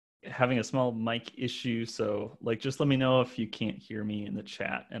having a small mic issue, so like just let me know if you can't hear me in the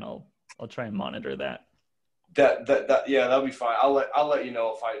chat, and I'll try and monitor that. Yeah, that'll be fine. I'll let you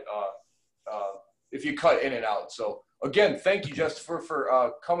know if you cut in and out. So again, thank you, just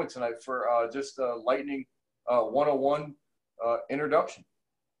for coming tonight for just Lightning 101 introduction.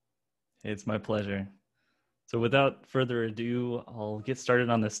 It's my pleasure. So without further ado, I'll get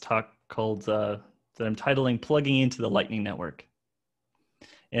started on this talk called that I'm titling "Plugging into the Lightning Network."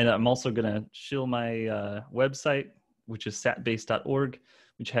 And I'm also going to shill my website, which is satbase.org,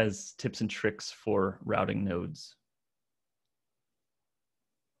 which has tips and tricks for routing nodes.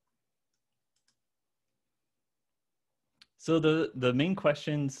 So the main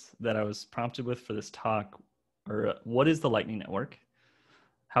questions that I was prompted with for this talk are, what is the Lightning Network?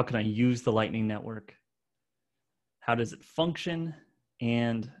 How can I use the Lightning Network? How does it function?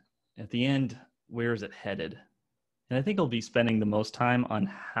 And at the end, where is it headed? And I think I'll be spending the most time on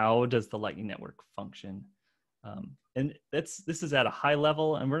how does the Lightning Network function. And this is at a high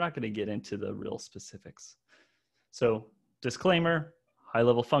level, and we're not going to get into the real specifics. So disclaimer, high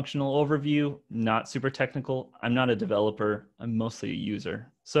level functional overview, not super technical. I'm not a developer, I'm mostly a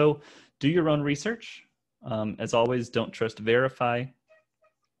user. So do your own research. As always, don't trust, verify.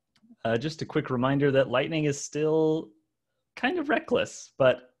 Just a quick reminder that Lightning is still kind of reckless,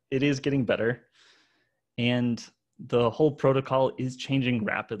 but it is getting better. And the whole protocol is changing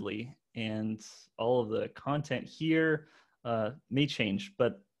rapidly, and all of the content here may change,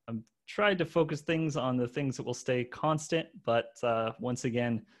 but I'm trying to focus things on the things that will stay constant. But once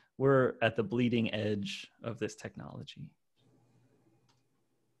again, we're at the bleeding edge of this technology.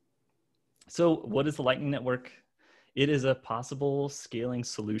 So what is the Lightning Network? It is a possible scaling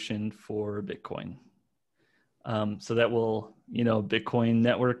solution for Bitcoin. So that will, Bitcoin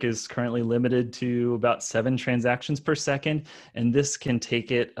network is currently limited to about 7 transactions per second, and this can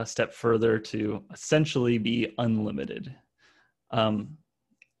take it a step further to essentially be unlimited. In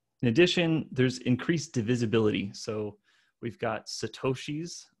addition, there's increased divisibility. So we've got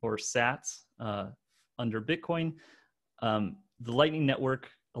Satoshis or sats under Bitcoin. The Lightning Network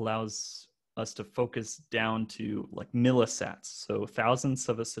allows us to focus down to like millisats, so thousandths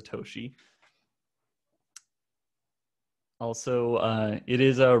of a Satoshi. Also, it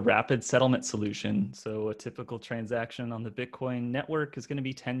is a rapid settlement solution. So a typical transaction on the Bitcoin network is going to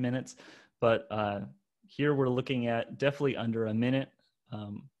be 10 minutes, but here we're looking at definitely under a minute,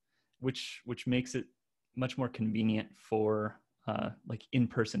 which makes it much more convenient for like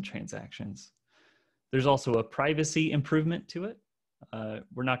in-person transactions. There's also a privacy improvement to it.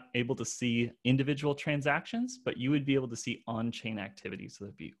 We're not able to see individual transactions, but you would be able to see on-chain activity. So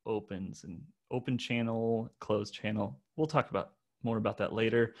there'd be opens and open channel, closed channel. We'll talk more about that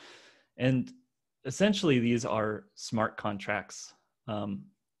later. And essentially, these are smart contracts on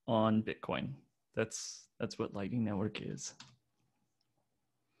Bitcoin. That's what Lightning Network is.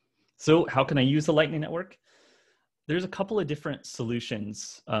 So how can I use the Lightning Network? There's a couple of different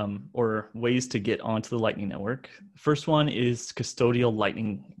solutions or ways to get onto the Lightning Network. First one is custodial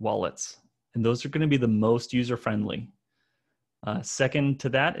Lightning wallets, and those are going to be the most user-friendly. Second to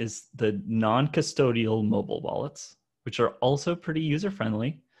that is the non-custodial mobile wallets, which are also pretty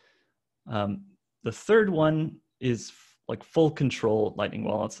user-friendly. The third one is like full control Lightning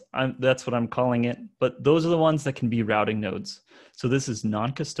wallets. That's what I'm calling it, but those are the ones that can be routing nodes. So this is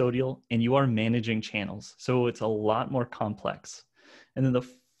non-custodial, and you are managing channels. So it's a lot more complex. And then the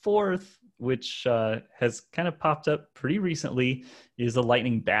fourth, which has kind of popped up pretty recently, is the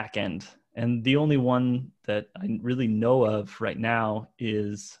Lightning backend. And the only one that I really know of right now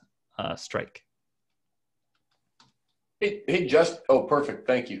is Strike. Hey, just, oh, perfect.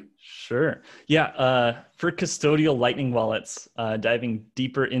 Thank you. Sure. Yeah. For custodial Lightning wallets, diving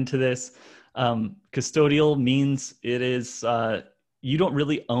deeper into this, custodial means it is, you don't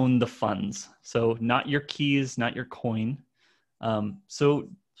really own the funds. So not your keys, not your coin. So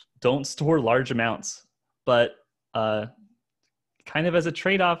don't store large amounts, but kind of as a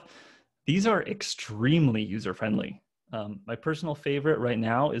trade-off, these are extremely user-friendly. My personal favorite right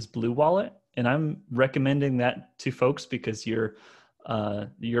now is Blue Wallet, and I'm recommending that to folks because your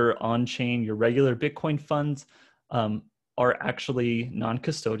on-chain, your regular Bitcoin funds are actually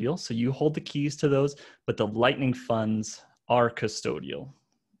non-custodial. So you hold the keys to those, but the Lightning funds are custodial.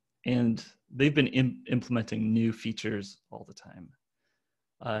 And they've been implementing new features all the time.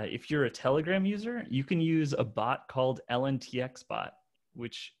 If you're a Telegram user, you can use a bot called LNTX bot,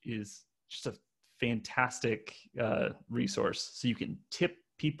 which is just a fantastic resource. So you can tip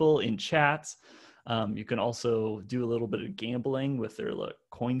people in chats. You can also do a little bit of gambling with their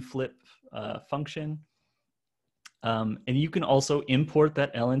coin flip function. And you can also import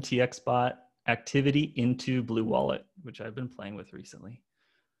that LNTX bot activity into Blue Wallet, which I've been playing with recently.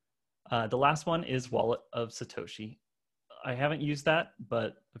 The last one is Wallet of Satoshi. I haven't used that,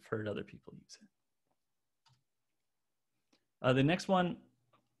 but I've heard other people use it. The next one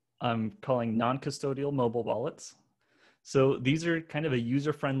I'm calling non-custodial mobile wallets. So these are kind of a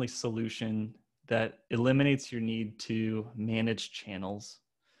user-friendly solution that eliminates your need to manage channels.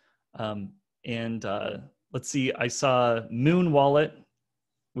 Let's see, I saw Moon Wallet,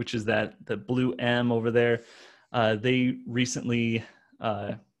 which is the blue M over there. They recently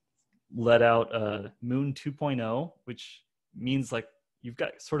let out Moon 2.0, which means like you've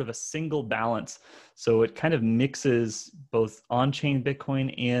got sort of a single balance. So it kind of mixes both on-chain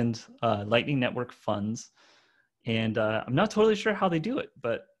Bitcoin and Lightning Network funds. And I'm not totally sure how they do it,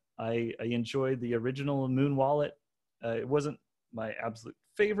 but I enjoyed the original Moon wallet. It wasn't my absolute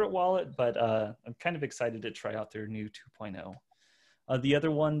favorite wallet, but I'm kind of excited to try out their new 2.0. The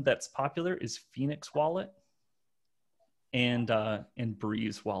other one that's popular is Phoenix Wallet and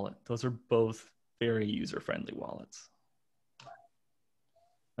Breeze Wallet. Those are both very user-friendly wallets.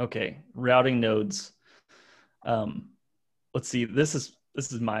 Okay, routing nodes. Let's see. This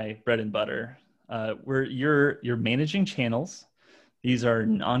is my bread and butter. Where you're managing channels. These are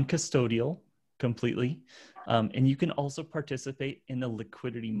non-custodial completely, and you can also participate in the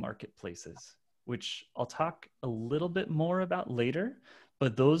liquidity marketplaces, which I'll talk a little bit more about later.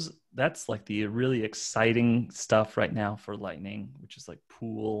 But that's like the really exciting stuff right now for Lightning, which is like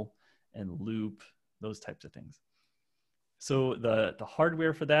Pool and Loop, those types of things. So the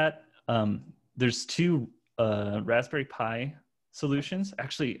hardware for that, there's two Raspberry Pi solutions.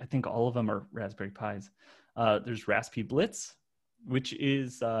 Actually, I think all of them are Raspberry Pis. There's Raspi Blitz, which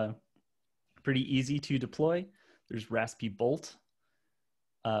is pretty easy to deploy. There's Raspi Bolt,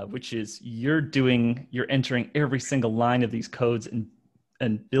 which is you're entering every single line of these codes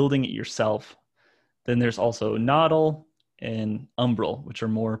and building it yourself. Then there's also Noddle and Umbrel, which are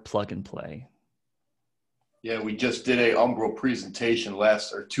more plug and play. Yeah, we just did a Umbrel presentation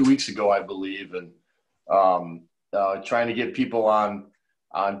 2 weeks ago, I believe, and trying to get people on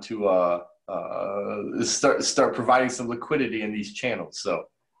to start providing some liquidity in these channels. So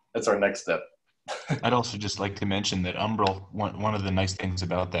that's our next step. I'd also just like to mention that Umbrel, one of the nice things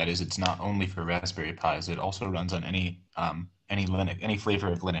about that is it's not only for Raspberry Pis, it also runs on any Linux, any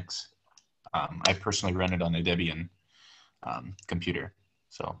flavor of Linux. I personally run it on a Debian computer,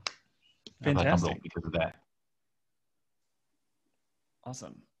 so I like Umbrel because of that.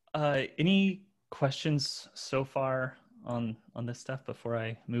 Awesome. Any questions so far on this stuff before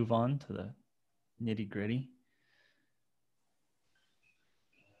I move on to the nitty gritty?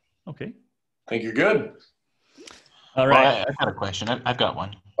 Okay. I think you're good. All right. Well, I've got a question. I've got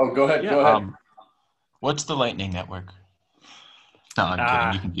one. Oh, go ahead. Yeah. Go ahead. What's the Lightning Network? No,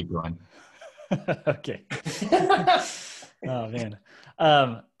 I'm kidding. You can keep going. Okay. Oh, man.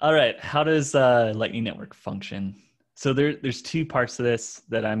 All right. How does Lightning Network function? So there's two parts to this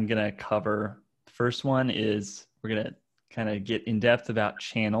that I'm going to cover. The first one is we're going to kind of get in depth about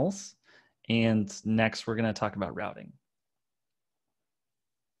channels. And next, we're going to talk about routing.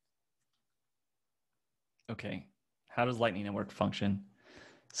 Okay. How does Lightning Network function?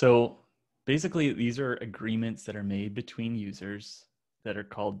 So basically, these are agreements that are made between users that are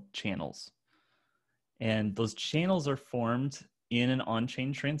called channels. And those channels are formed in an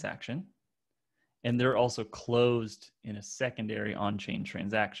on-chain transaction. And they're also closed in a secondary on-chain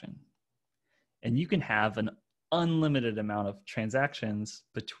transaction. And you can have an unlimited amount of transactions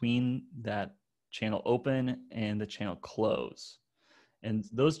between that channel open and the channel close. And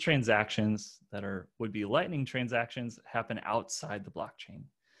those transactions that would be Lightning transactions happen outside the blockchain.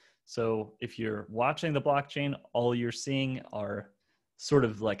 So if you're watching the blockchain, all you're seeing are sort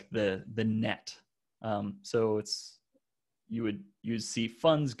of like the net. So you would see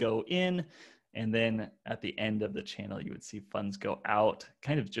funds go in, and then at the end of the channel, you would see funds go out,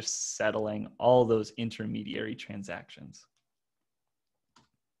 kind of just settling all those intermediary transactions.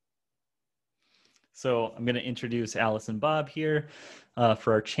 So I'm going to introduce Alice and Bob here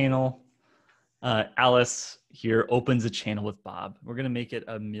for our channel. Alice here opens a channel with Bob. We're going to make it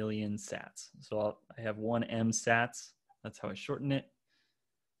 1,000,000 sats. So I have 1M sats. That's how I shorten it.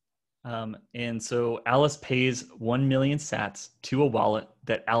 And so Alice pays 1,000,000 sats to a wallet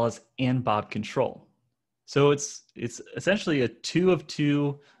that Alice and Bob control. So it's essentially a 2 of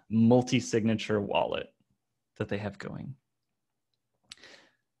 2 multi-signature wallet that they have going.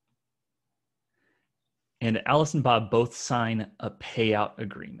 And Alice and Bob both sign a payout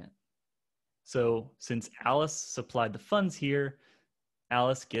agreement. So since Alice supplied the funds here,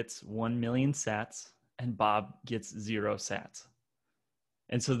 Alice gets 1,000,000 sats and Bob gets 0 sats.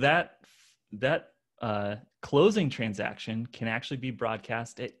 And so that closing transaction can actually be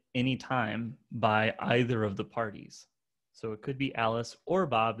broadcast at any time by either of the parties. So it could be Alice or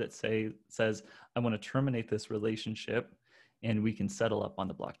Bob that says, I want to terminate this relationship, and we can settle up on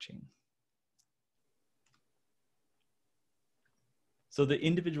the blockchain. So the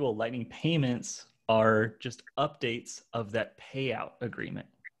individual Lightning payments are just updates of that payout agreement.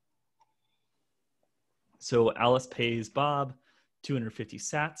 So Alice pays Bob 250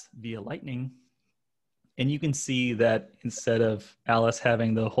 sats via Lightning. And you can see that instead of Alice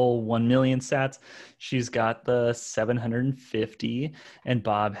having the whole 1 million sats, she's got the 750 and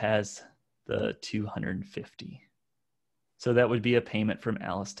Bob has the 250. So that would be a payment from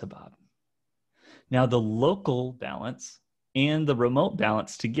Alice to Bob. Now the local balance and the remote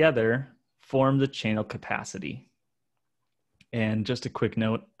balance together form the channel capacity. And just a quick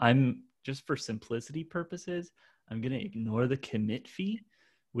note, just for simplicity purposes, I'm going to ignore the commit fee,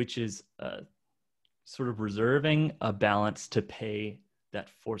 which is sort of reserving a balance to pay that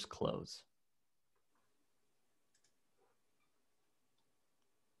forced close.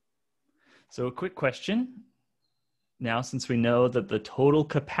 So a quick question. Now, since we know that the total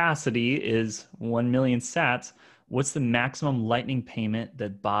capacity is 1 million sats, what's the maximum Lightning payment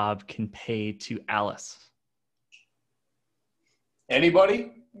that Bob can pay to Alice?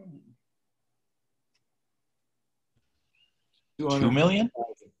 Anybody? 2 million?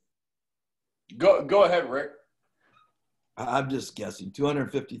 Go ahead, Rick. I'm just guessing.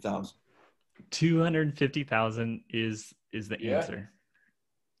 250,000. 250,000 is the answer.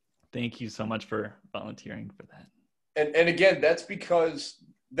 Thank you so much for volunteering for that. And again, that's because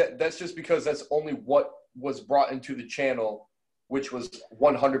that's just because that's only what was brought into the channel, which was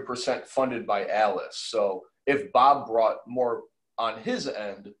 100% funded by Alice. So if Bob brought more on his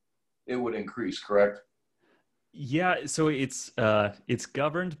end, it would increase, correct? Yeah, so it's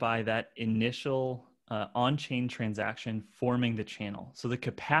governed by that initial on-chain transaction forming the channel. So the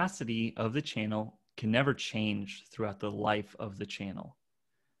capacity of the channel can never change throughout the life of the channel.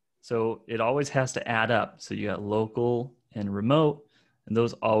 So it always has to add up. So you got local and remote, and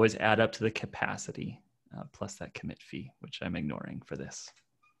those always add up to the capacity plus that commit fee, which I'm ignoring for this.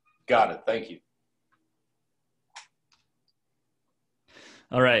 Got it. Thank you.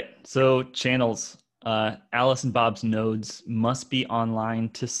 All right. So channels. Alice and Bob's nodes must be online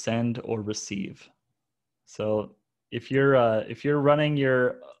to send or receive. So if you're running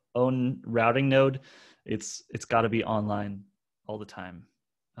your own routing node, it's got to be online all the time.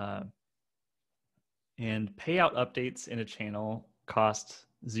 And payout updates in a channel cost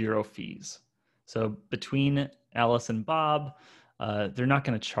 0 fees. So between Alice and Bob, they're not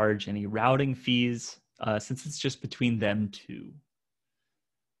going to charge any routing fees since it's just between them two.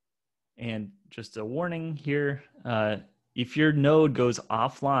 And just a warning here, if your node goes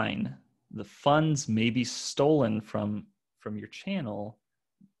offline, the funds may be stolen from your channel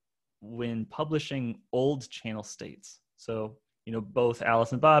when publishing old channel states. So, both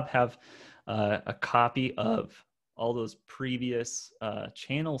Alice and Bob have a copy of all those previous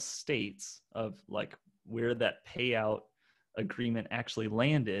channel states of like where that payout agreement actually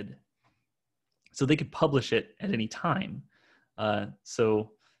landed. So they could publish it at any time.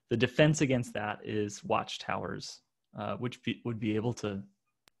 So the defense against that is watchtowers, which would be able to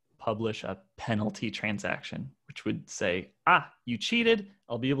publish a penalty transaction, which would say, you cheated,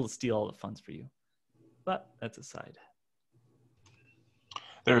 I'll be able to steal all the funds for you. But that's aside.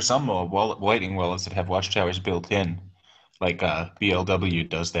 There are some Lightning wallets that have watchtowers built in, like BLW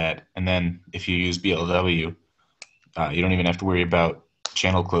does that. And then if you use BLW, you don't even have to worry about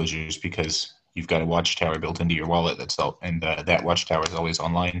channel closures because you've got a watchtower built into your wallet and that watchtower is always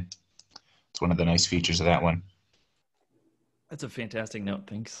online. It's one of the nice features of that one. That's a fantastic note.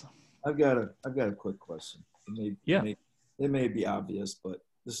 Thanks. I've got a quick question. It may be obvious, but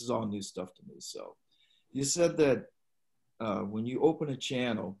this is all new stuff to me. So you said that when you open a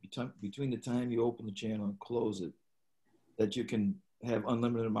channel, between the time you open the channel and close it, that you can have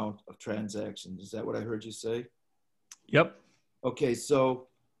unlimited amount of transactions. Is that what I heard you say? Yep. Okay, so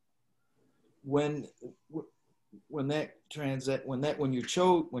when you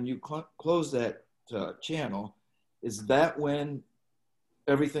close that channel, is that when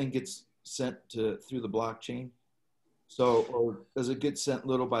everything gets sent through the blockchain? So, or does it get sent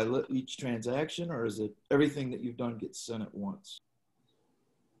little by each transaction, or is it everything that you've done gets sent at once?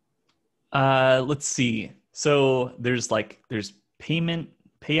 Let's see. So there's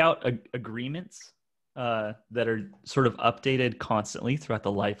payout agreements that are sort of updated constantly throughout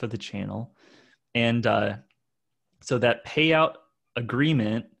the life of the channel. And so that payout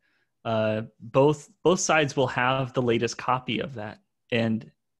agreement both sides will have the latest copy of that.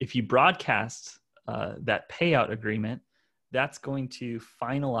 And if you broadcast that payout agreement, that's going to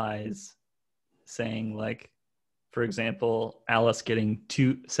finalize saying, like, for example, Alice getting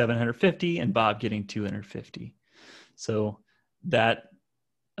 750 and Bob getting 250. So that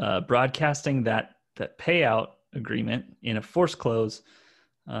broadcasting that payout agreement in a forced close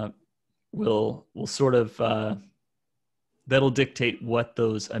will sort of that'll dictate what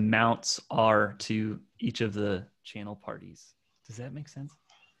those amounts are to each of the channel parties. Does that make sense?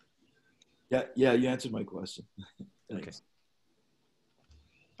 Yeah, you answered my question. Thanks. Okay.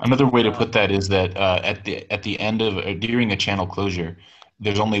 Another way to put that is that at the end of during a channel closure,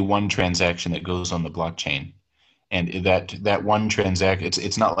 there's only one transaction that goes on the blockchain, and that one transaction,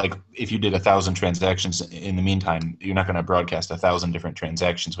 it's not like if you did 1,000 transactions in the meantime, you're not going to broadcast 1,000 different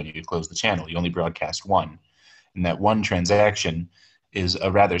transactions when you close the channel. You only broadcast one, and that one transaction is a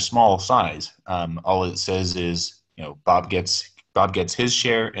rather small size. All it says is, Bob gets his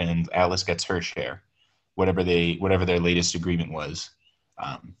share and Alice gets her share, whatever their latest agreement was.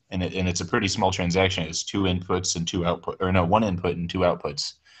 And it's a pretty small transaction. It's two inputs and two output, or no, one input and two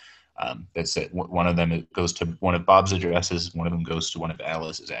outputs. That's it. One of them goes to one of Bob's addresses. One of them goes to one of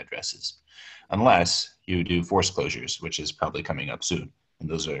Alice's addresses, unless you do forced closures, which is probably coming up soon. And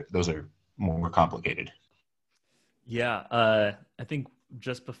those are more complicated. Yeah, I think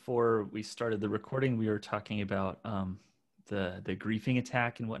just before we started the recording, we were talking about the griefing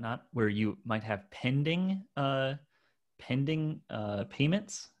attack and whatnot, where you might have pending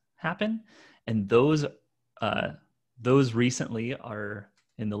payments happen, and those recently are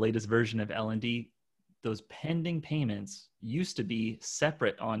in the latest version of LND. Those pending payments used to be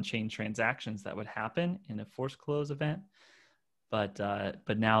separate on-chain transactions that would happen in a forced close event, but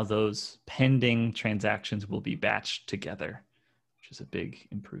now those pending transactions will be batched together, which is a big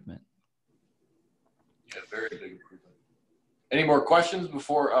improvement. Yeah, very big improvement. Any more questions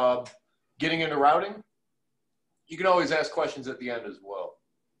before getting into routing? You can always ask questions at the end as well.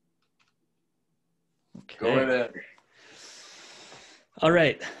 Okay. Go ahead. All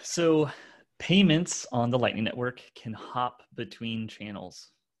right. So payments on the Lightning Network can hop between channels,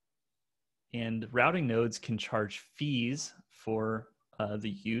 and routing nodes can charge fees for the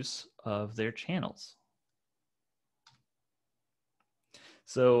use of their channels.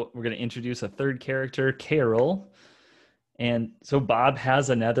 So we're going to introduce a third character, Carol. And so Bob has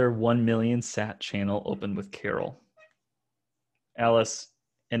another 1 million sat channel open with Carol. Alice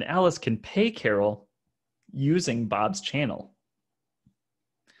can pay Carol using Bob's channel.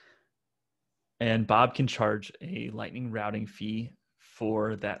 And Bob can charge a Lightning routing fee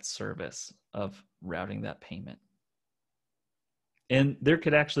for that service of routing that payment. And there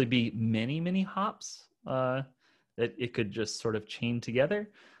could actually be many, many hops that it could just sort of chain together.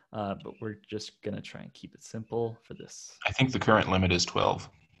 But we're just going to try and keep it simple for this. I think the current limit is 12.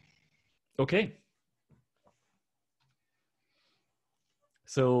 Okay.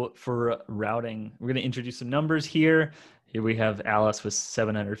 So for routing, we're going to introduce some numbers here. Here we have Alice with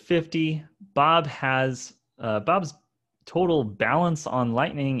 750. Bob has, Bob's total balance on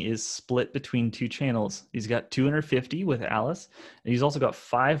Lightning is split between two channels. He's got 250 with Alice, and he's also got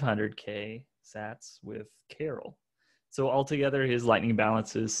 500K sats with Carol. So altogether, his Lightning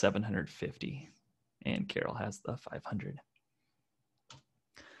balance is 750, and Carol has the 500.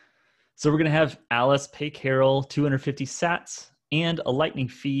 So we're going to have Alice pay Carol 250 sats and a Lightning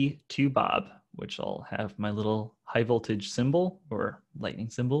fee to Bob, which I'll have my little high voltage symbol or Lightning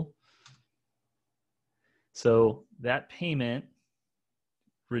symbol. So that payment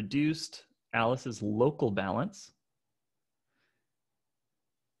reduced Alice's local balance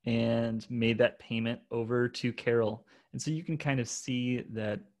and made that payment over to Carol. And so you can kind of see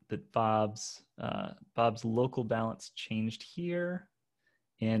that Bob's local balance changed here,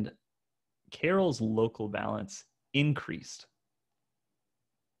 and Carol's local balance increased.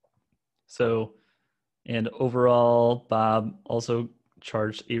 So, and overall, Bob also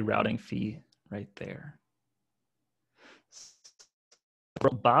charged a routing fee right there.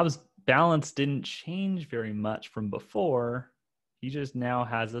 Bob's balance didn't change very much from before. He just now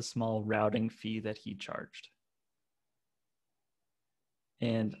has a small routing fee that he charged.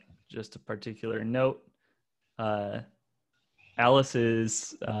 And just a particular note,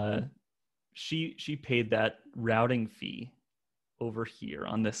 Alice's, she paid that routing fee over here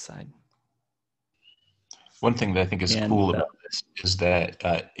on this side. One thing that I think is cool about this is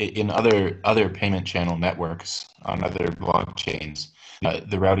that in other payment channel networks on other blockchains,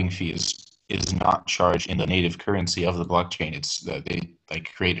 the routing fee is not charged in the native currency of the blockchain. It's they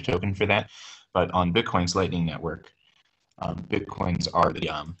create a token for that. But on Bitcoin's Lightning Network, Bitcoins are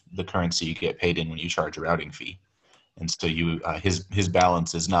the currency you get paid in when you charge a routing fee. And so his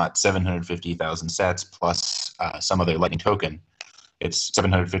balance is not 750,000 sats plus some other Lightning token. It's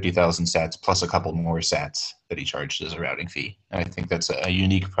 750,000 sats plus a couple more sats that he charged as a routing fee. And I think that's a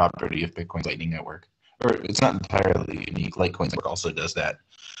unique property of Bitcoin's Lightning Network. Or it's not entirely unique. Litecoin's network also does that,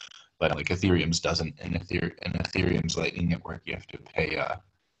 but like Ethereum's doesn't. In Ethereum's Lightning Network, you have to pay.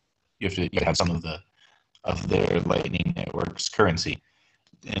 You have to have some of their Lightning Network's currency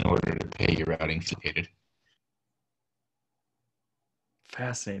in order to pay your routing fee.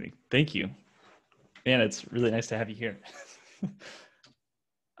 Fascinating. Thank you. Man, it's really nice to have you here.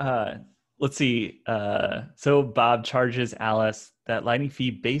 Let's see. So Bob charges Alice that Lightning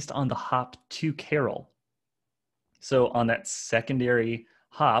fee based on the hop to Carol. So on that secondary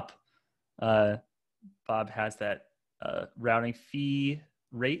hop, Bob has that routing fee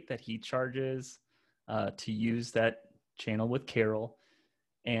rate that he charges to use that channel with Carol.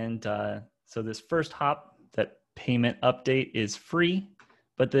 And so this first hop, that payment update is free,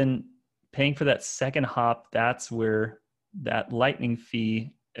 but then paying for that second hop, that's where that Lightning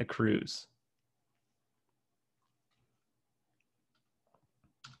fee accrues.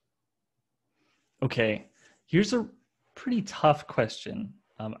 Okay, here's a pretty tough question.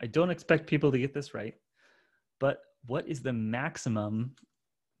 I don't expect people to get this right, but what is the maximum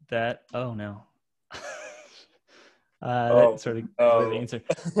that, oh no. That's sort of the answer.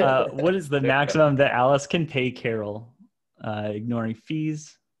 What is the maximum that Alice can pay Carol, ignoring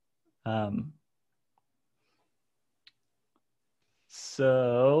fees?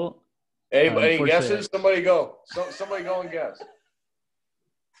 So, any guesses? Somebody go. Somebody go and guess.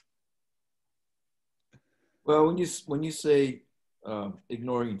 Well, when you say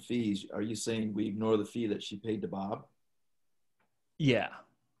ignoring fees, are you saying we ignore the fee that she paid to Bob? Yeah.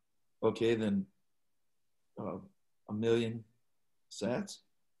 Okay, then 1,000,000 sats.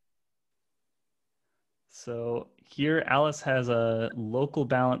 So here Alice has a local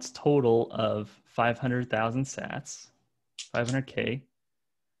balance total of 500,000 sats, 500K.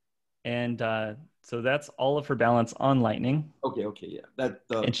 And so that's all of her balance on Lightning. Okay, yeah.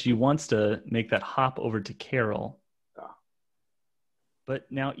 And she wants to make that hop over to Carol. But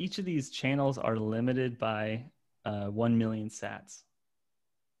now each of these channels are limited by 1 million sats.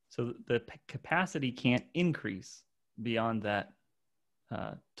 So the capacity can't increase beyond that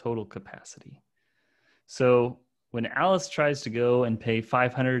total capacity. So when Alice tries to go and pay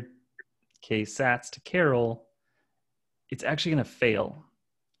 500K sats to Carol, it's actually going to fail.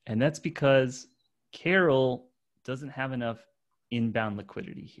 And that's because Carol doesn't have enough inbound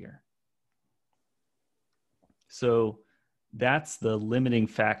liquidity here. So that's the limiting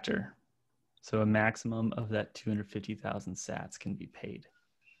factor. So a maximum of that 250,000 sats can be paid.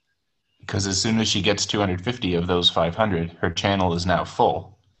 Because as soon as she gets 250 of those 500, her channel is now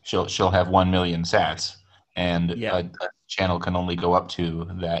full. She'll have 1 million sats, and a channel can only go up to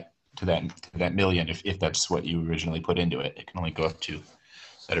that million if that's what you originally put into it. It can only go up to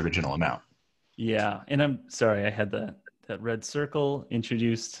that original amount. Yeah, and I'm sorry I had that red circle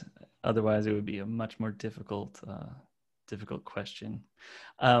introduced. Otherwise, it would be a much more difficult question.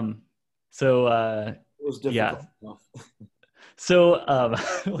 It was difficult. Yeah. So,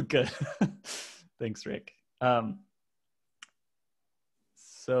 well, good. Thanks, Rick.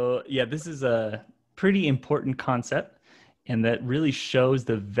 So yeah, this is a pretty important concept, and that really shows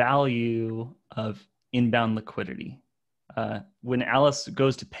the value of inbound liquidity. When Alice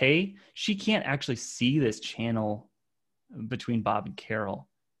goes to pay, she can't actually see this channel between Bob and Carol.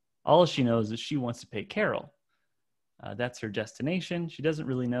 All she knows is she wants to pay Carol. That's her destination. She doesn't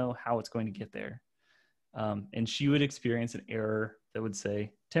really know how it's going to get there. And she would experience an error that would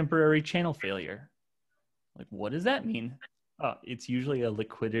say temporary channel failure. Like, what does that mean? Oh, it's usually a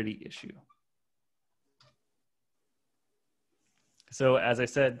liquidity issue. So as I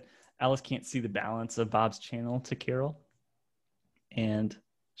said, Alice can't see the balance of Bob's channel to Carol, and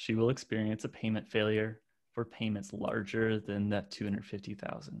she will experience a payment failure for payments larger than that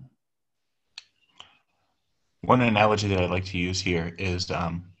 250,000. One analogy that I like to use here is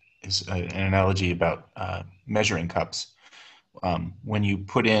an analogy about measuring cups. When you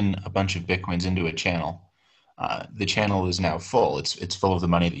put in a bunch of Bitcoins into a channel, the channel is now full. It's full of the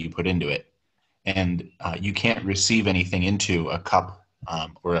money that you put into it. And you can't receive anything into a cup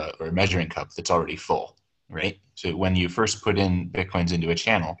or a measuring cup that's already full, right? So when you first put in Bitcoins into a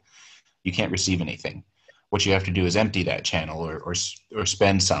channel, you can't receive anything. What you have to do is empty that channel or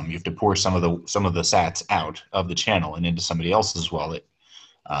spend some. You have to pour some of the sats out of the channel and into somebody else's wallet,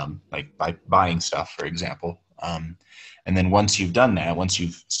 like by buying stuff, for example. And then once you've done that, once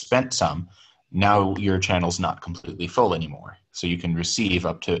you've spent some, now your channel's not completely full anymore. So you can receive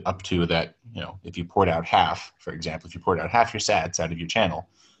up to that, if you poured out half, for example, if you poured out half your sats out of your channel,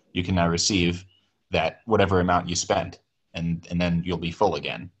 you can now receive that whatever amount you spent, and then you'll be full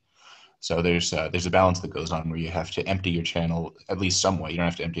again. So there's a balance that goes on where you have to empty your channel at least somewhat. You don't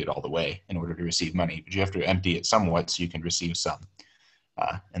have to empty it all the way in order to receive money, but you have to empty it somewhat so you can receive some.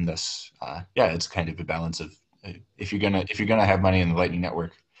 And thus, it's kind of a balance of if you're gonna have money in the Lightning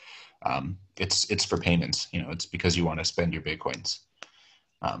Network, it's for payments. It's because you want to spend your Bitcoins,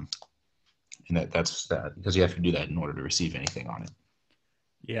 and that's because you have to do that in order to receive anything on it.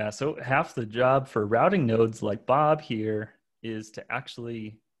 Yeah. So half the job for routing nodes like Bob here is to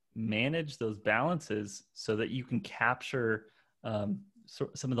actually manage those balances so that you can capture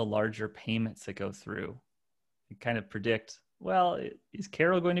some of the larger payments that go through and kind of predict, well, is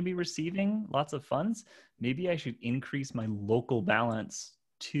Carol going to be receiving lots of funds? Maybe I should increase my local balance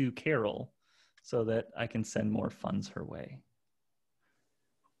to Carol so that I can send more funds her way.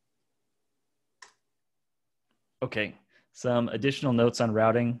 Okay, some additional notes on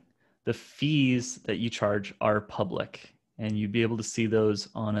routing. The fees that you charge are public, and you'd be able to see those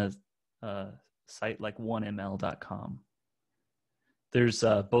on a site like 1ml.com. There's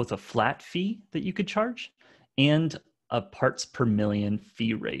both a flat fee that you could charge and a parts per million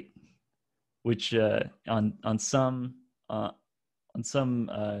fee rate, which on some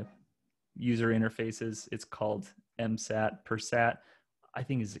user interfaces it's called MSAT per sat. I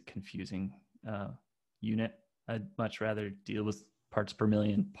think is a confusing unit. I'd much rather deal with parts per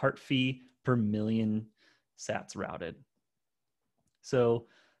million, part fee per million sats routed. So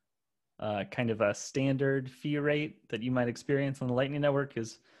kind of a standard fee rate that you might experience on the Lightning Network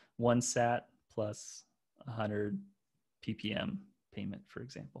is 1 sat plus 100 ppm payment, for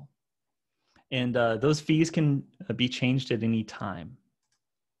example. And those fees can be changed at any time.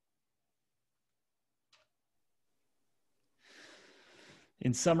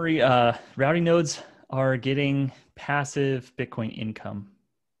 In summary, routing nodes are getting passive Bitcoin income.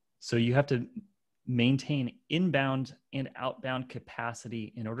 So you have to maintain inbound and outbound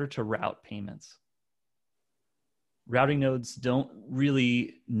capacity in order to route payments. Routing nodes don't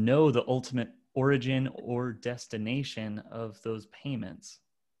really know the ultimate origin or destination of those payments.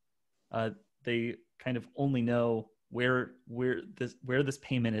 They kind of only know where this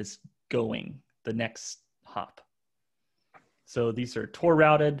payment is going, the next hop. So these are Tor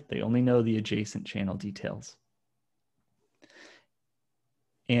routed. They only know the adjacent channel details.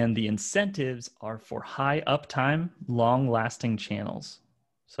 And the incentives are for high uptime, long-lasting channels.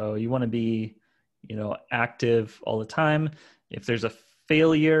 So you want to be, active all the time. If there's a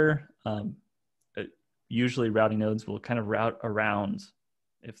failure, usually routing nodes will kind of route around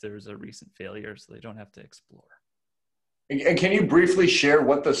if there's a recent failure, so they don't have to explore. And can you briefly share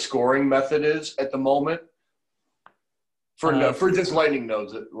what the scoring method is at the moment for just Lightning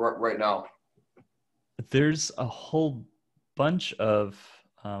nodes right now? There's a whole bunch of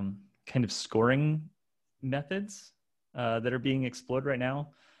kind of scoring methods that are being explored right now.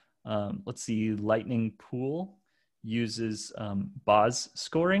 Let's see, Lightning Pool uses Boz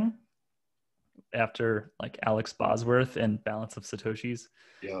scoring after like Alex Bosworth and Balance of Satoshis.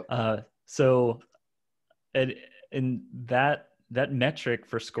 Yeah. And that metric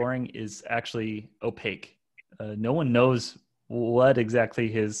for scoring is actually opaque. No one knows what exactly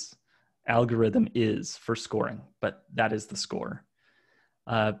his algorithm is for scoring, but that is the score.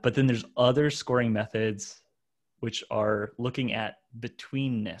 But then there's other scoring methods which are looking at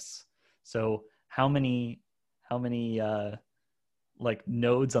betweenness. So how many like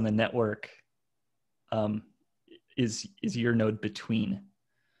nodes on the network is your node between?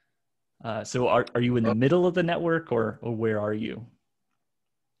 So are you in the middle of the network or where are you?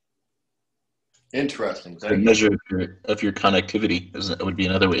 Interesting. The measure of your connectivity would be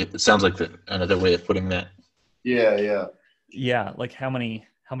another way. It sounds like another way of putting that. Yeah. Like how many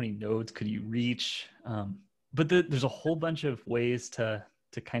nodes could you reach? But there's a whole bunch of ways to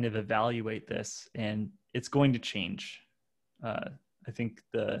kind of evaluate this, and it's going to change. I think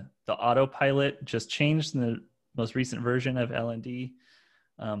the autopilot just changed in the most recent version of LND.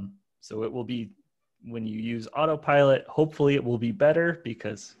 So it will be, when you use autopilot, hopefully it will be better,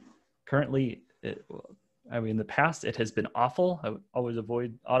 because currently, in the past, it has been awful. I would always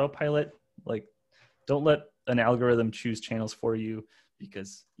avoid autopilot. Like, don't let an algorithm choose channels for you,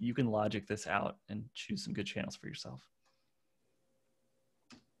 because you can logic this out and choose some good channels for yourself.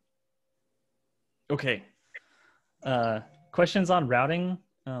 Okay. Questions on routing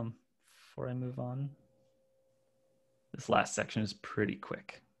before I move on? This last section is pretty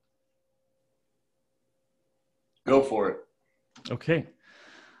quick. Go for it. Okay.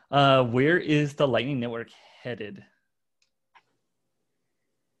 Where is the Lightning Network headed?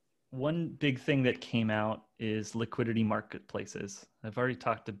 One big thing that came out is liquidity marketplaces. I've already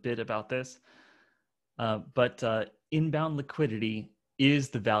talked a bit about this, but inbound liquidity is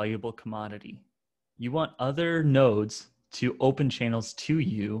the valuable commodity. You want other nodes to open channels to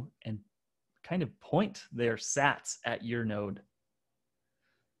you and kind of point their sats at your node.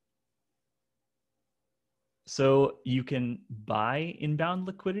 So you can buy inbound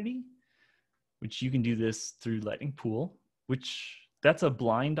liquidity, which you can do this through Lightning Pool, which that's a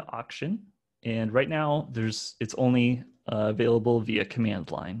blind auction. And right now it's only available via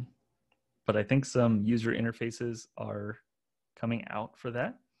command line, but I think some user interfaces are coming out for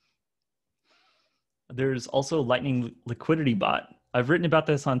that. There's also Lightning Liquidity Bot. I've written about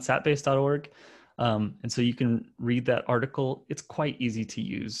this on satbase.org. And so you can read that article. It's quite easy to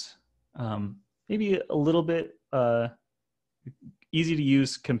use. Maybe a little bit easy to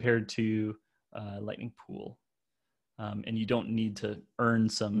use compared to Lightning Pool. And you don't need to earn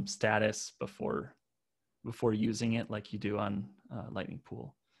some status before using it like you do on Lightning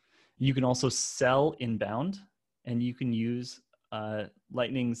Pool. You can also sell inbound, and you can use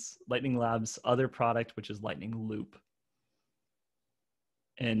Lightning Labs' other product, which is Lightning Loop.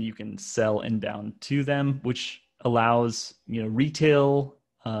 And you can sell inbound to them, which allows retail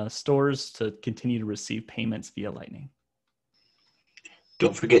stores to continue to receive payments via Lightning.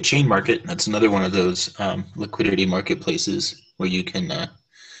 Don't forget Chain Market. That's another one of those liquidity marketplaces where you can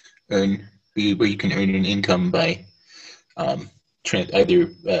earn an income by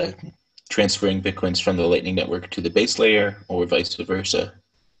either transferring Bitcoins from the Lightning Network to the base layer, or vice versa,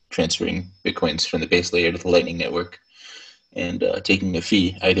 transferring Bitcoins from the base layer to the Lightning Network and taking a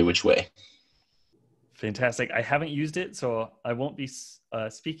fee either which way. Fantastic. I haven't used it, so I won't be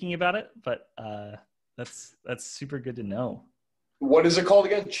speaking about it, but that's super good to know. What is it called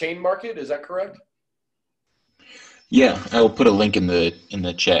again? Chain Market, is that correct? Yeah, I will put a link in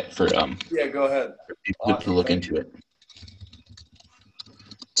the chat for yeah, go ahead. For people to look into it.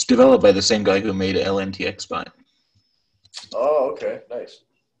 It's developed by the same guy who made LNTX bot. Oh, okay, nice.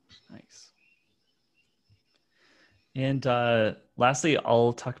 And lastly,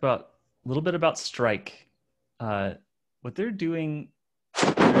 I'll talk about a little bit about Strike. What they're doing,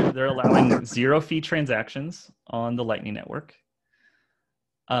 they're allowing zero fee transactions on the Lightning Network.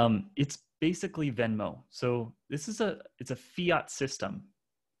 It's basically Venmo. So this is it's a fiat system.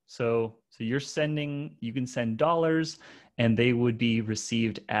 So you can send dollars, and they would be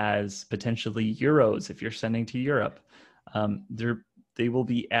received as potentially euros if you're sending to Europe. They will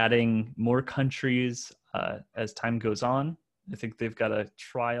be adding more countries as time goes on. I think they've got a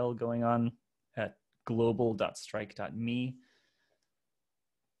trial going on at global.strike.me.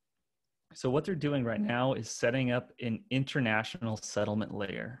 So what they're doing right now is setting up an international settlement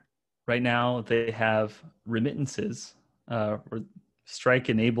layer. Right now they have remittances, or Strike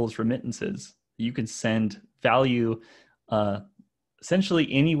enables remittances. You can send value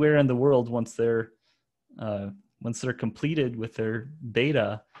essentially anywhere in the world once they're completed with their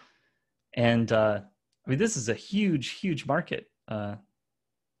beta. And this is a huge market.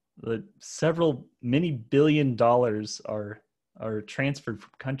 Many billion dollars are transferred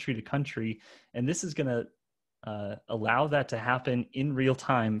from country to country, and this is going to allow that to happen in real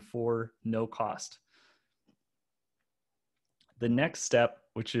time for no cost. The next step,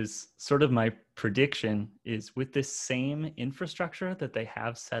 which is sort of my prediction, is with this same infrastructure that they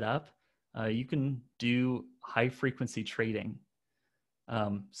have set up, you can do high frequency trading.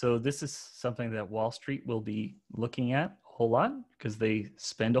 So this is something that Wall Street will be looking at a whole lot, because they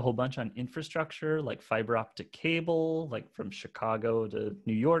spend a whole bunch on infrastructure like fiber optic cable, like from Chicago to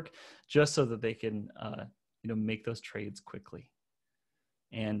New York, just so that they can make those trades quickly.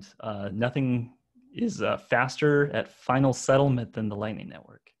 And nothing is faster at final settlement than the Lightning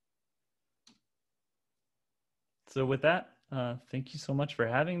Network. So with that, thank you so much for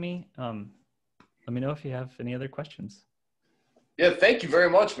having me. Let me know if you have any other questions. Yeah, thank you very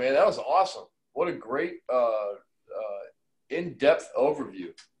much, man. That was awesome. What a great in-depth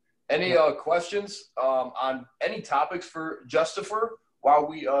overview. Any questions on any topics for Justifer while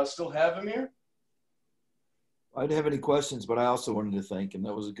we still have him here? I didn't have any questions, but I also wanted to thank him.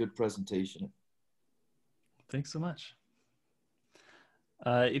 That was a good presentation. Thanks so much.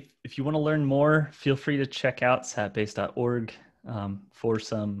 If you want to learn more, feel free to check out satbase.org for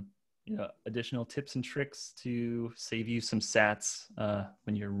some additional tips and tricks to save you some sats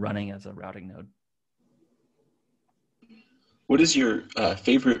when you're running as a routing node. What is your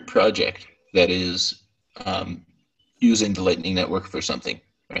favorite project that is using the Lightning Network for something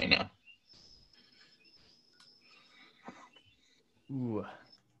right now? Ooh,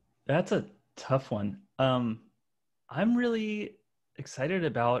 That's a tough one. I'm really excited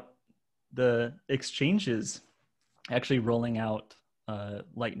about the exchanges actually rolling out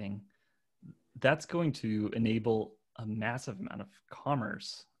Lightning. That's going to enable a massive amount of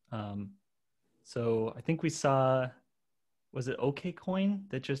commerce. So I think we saw, was it OKCoin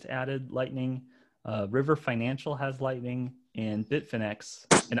that just added Lightning? River Financial has Lightning, and Bitfinex.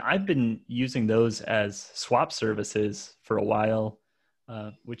 And I've been using those as swap services for a while,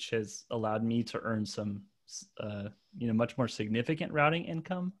 which has allowed me to earn some, much more significant routing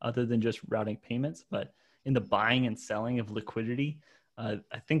income other than just routing payments. But in the buying and selling of liquidity, I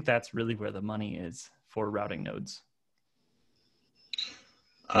think that's really where the money is for routing nodes.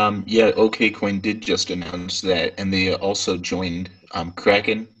 Yeah, OKCoin did just announce that, and they also joined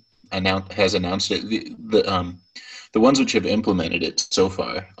Kraken. Has announced it. The ones which have implemented it so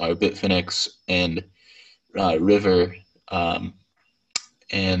far are Bitfinex and River,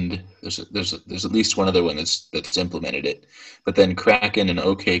 and there's at least one other one that's implemented it. But then Kraken and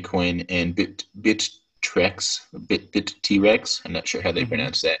OKCoin and BitTrex, I'm not sure how they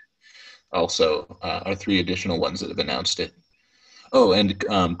pronounce that, also are three additional ones that have announced it. Oh, and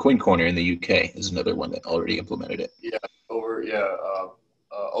Coin Corner in the UK is another one that already implemented it. Yeah,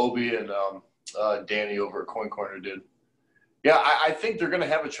 Obi and Danny over at Coin Corner did. Yeah, I think they're going to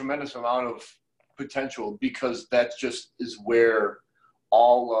have a tremendous amount of potential because that just is where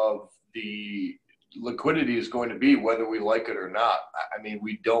all of the liquidity is going to be, whether we like it or not. I mean,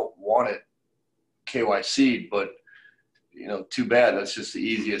 we don't want it KYC, but too bad. That's just the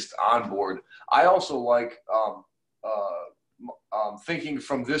easiest onboard. I also like thinking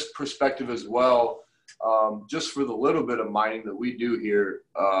from this perspective as well. Just for the little bit of mining that we do here,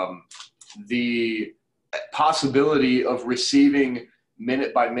 the possibility of receiving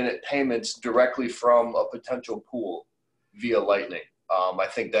minute-by-minute payments directly from a potential pool via Lightning. I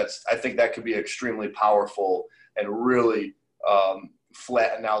think that could be extremely powerful and really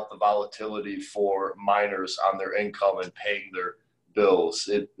flatten out the volatility for miners on their income and paying their bills.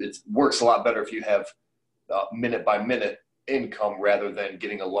 It works a lot better if you have minute-by-minute income rather than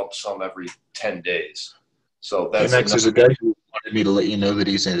getting a lump sum every 10 days. So that's Max, there's a guy who wanted me to let you know that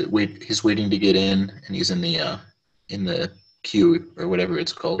he's waiting to get in, and he's in the queue or whatever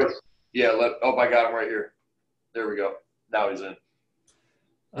it's called. Yeah. I got him right here. There we go. Now he's in.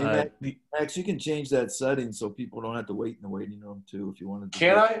 Hey, Max, you can change that setting so people don't have to wait in the waiting room too if you wanted to.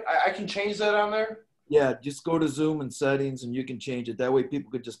 Can I? I can change that on there? Yeah, just go to Zoom and settings and you can change it. That way people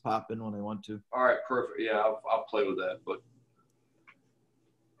could just pop in when they want to. All right, perfect. Yeah, I'll play with that. But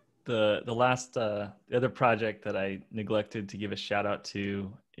the other project that I neglected to give a shout out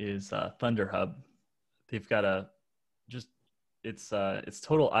to is Thunder Hub. They've got it's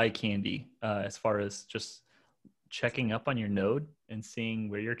total eye candy as far as just checking up on your node and seeing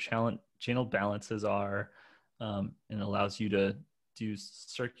where your channel balances are, and allows you to do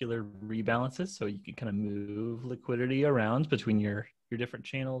circular rebalances so you can kind of move liquidity around between your different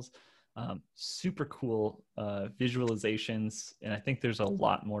channels. Super cool visualizations, and I think there's a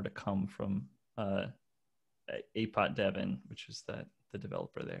lot more to come from APOT Devon, which is the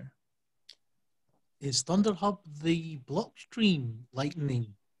developer there. Is Thunder Hub the Blockstream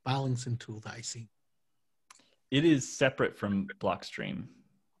Lightning balancing tool that I see? It is separate from Blockstream.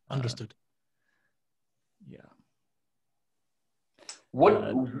 Understood. Yeah. What?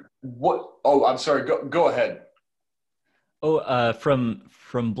 Oh, I'm sorry. Go ahead. From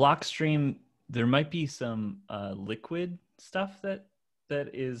Blockstream, there might be some liquid stuff that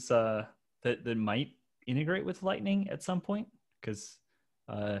is that might integrate with Lightning at some point, because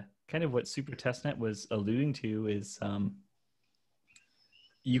kind of what Super Testnet was alluding to is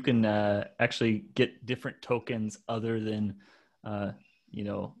you can actually get different tokens other than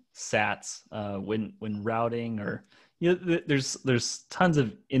sats when routing, or there's tons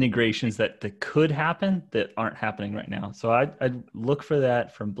of integrations that could happen that aren't happening right now. So I'd look for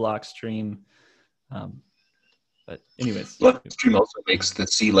that from Blockstream. But anyways, Blockstream also makes the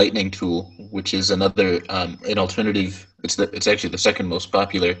C Lightning tool, which is another an alternative. It's actually the second most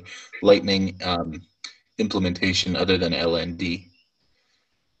popular Lightning implementation other than LND.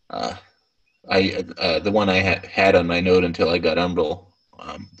 The one I had on my node until I got Umbral,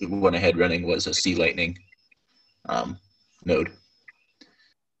 the one I had running was a C Lightning node.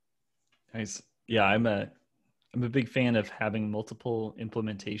 Nice. Yeah, I'm a big fan of having multiple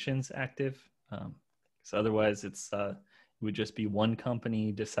implementations active. So otherwise, it would just be one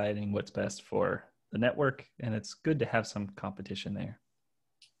company deciding what's best for the network, and it's good to have some competition there.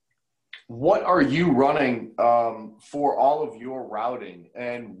 What are you running for all of your routing,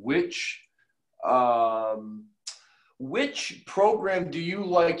 and which which program do you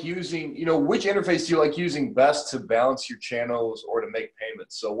like using? Which interface do you like using best to balance your channels or to make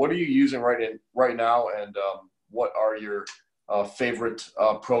payments? So what are you using right now, and what are your favorite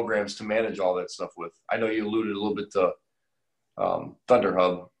programs to manage all that stuff with? I know you alluded a little bit to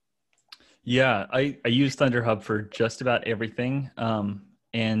ThunderHub. Yeah, I use ThunderHub for just about everything.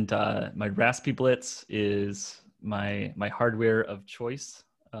 And my Raspberry Blitz is my hardware of choice.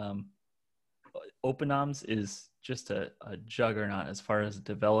 OpenOms is just a juggernaut as far as a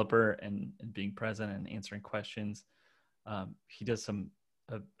developer and being present and answering questions. He does some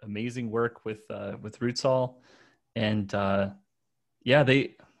amazing work with Rootsall, and yeah,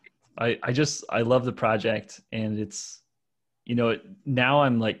 I love the project, and it's, now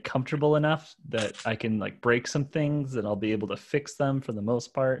I'm like comfortable enough that I can like break some things and I'll be able to fix them for the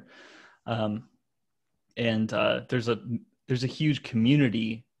most part. And there's a huge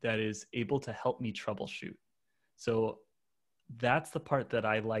community that is able to help me troubleshoot. So that's the part that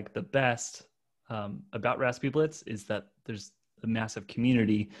I like the best about Raspberry Blitz, is that there's a massive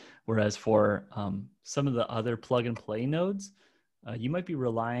community. Whereas for some of the other plug and play nodes, you might be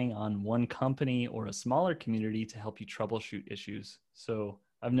relying on one company or a smaller community to help you troubleshoot issues. So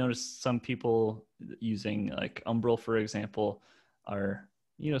I've noticed some people using like Umbrel, for example, are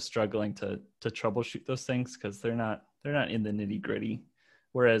struggling to troubleshoot those things because they're not in the nitty gritty.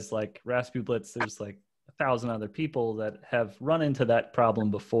 Whereas like Raspberry Blitz, there's like 1,000 other people that have run into that problem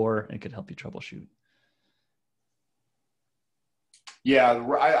before and could help you troubleshoot. Yeah,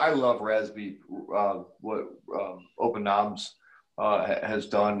 I love Raspberry, what OpenOms has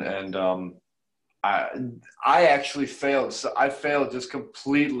done, and I actually failed. So I failed just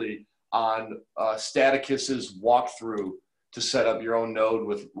completely on Staticus's walkthrough to set up your own node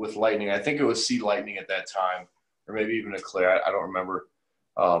with Lightning. I think it was C Lightning at that time, or maybe even Eclair. I don't remember.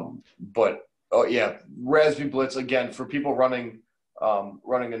 But oh yeah, Raspberry Blitz, again, for people running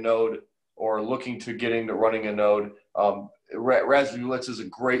a node or looking to get into running a node. Raspberry Blitz is a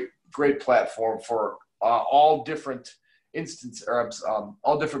great platform for all different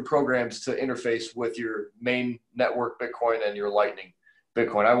all different programs to interface with your main network Bitcoin and your Lightning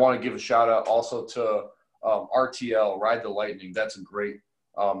Bitcoin. I want to give a shout out also to RTL, Ride the Lightning. That's a great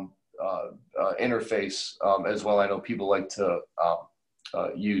interface as well. I know people like to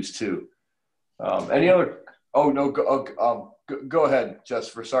use too. Any other? Oh no, go ahead,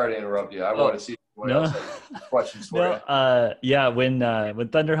 Jessica. Sorry to interrupt you. I want to see what else has questions for you. Yeah, when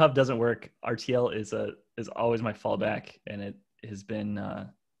ThunderHub doesn't work, RTL is always my fallback, and it has been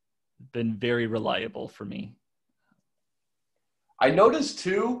very reliable for me. I noticed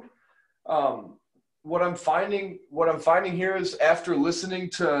too. What I'm finding here is, after listening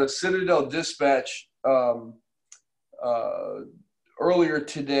to Citadel Dispatch earlier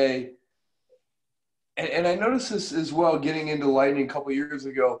today, and I noticed this as well getting into Lightning a couple years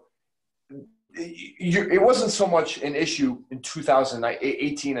ago. It wasn't so much an issue in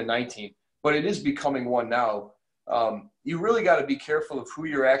 2018 and 19, but it is becoming one now. You really got to be careful of who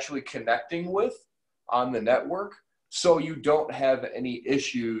you're actually connecting with on the network, so you don't have any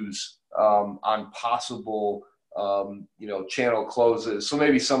issues on possible, channel closes. So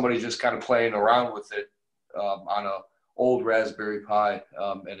maybe somebody's just kind of playing around with it on a old Raspberry Pi,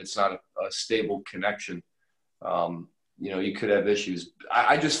 and it's not a stable connection. You could have issues.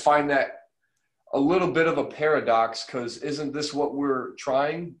 I just find that a little bit of a paradox, because isn't this what we're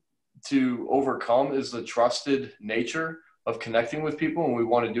trying to overcome, is the trusted nature of connecting with people, and we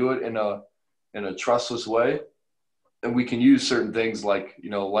want to do it in a trustless way? And we can use certain things like,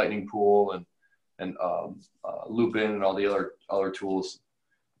 Lightning Pool and Loopin and all the other tools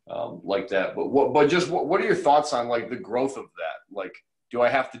like that. But what are your thoughts on like the growth of that? Like, do I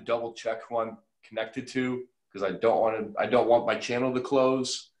have to double check who I'm connected to because I don't want my channel to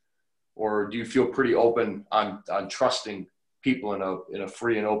close? Or do you feel pretty open on trusting people in a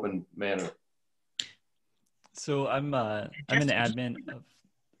free and open manner? So I'm an admin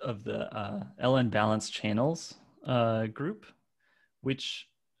of the LN Balance channels group,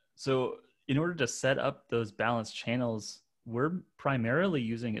 so in order to set up those balance channels, we're primarily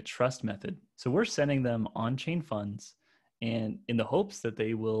using a trust method. So we're sending them on-chain funds, and in the hopes that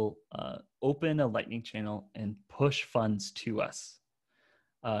they will open a Lightning channel and push funds to us.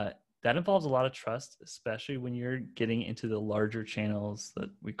 That involves a lot of trust, especially when you're getting into the larger channels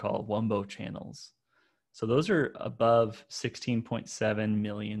that we call Wumbo channels. So those are above 16.7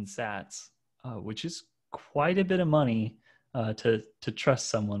 million sats, which is quite a bit of money to trust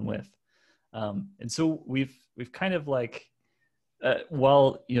someone with. And so we've kind of like,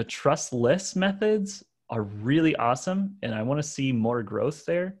 while trustless methods are really awesome, and I want to see more growth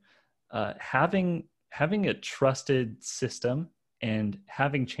there, having having a trusted system and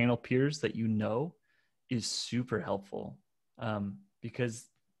having channel peers that you know is super helpful, because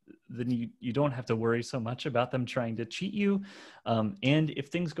then you don't have to worry so much about them trying to cheat you. And if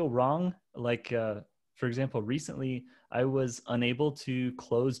things go wrong, like for example, recently I was unable to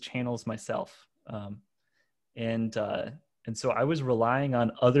close channels myself. And so I was relying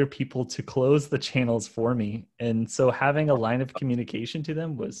on other people to close the channels for me. And so having a line of communication to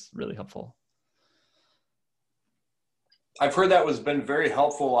them was really helpful. I've heard that has been very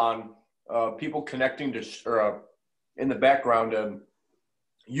helpful on people connecting to, or in the background,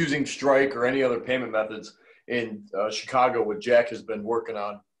 using Strike or any other payment methods in Chicago, what Jack has been working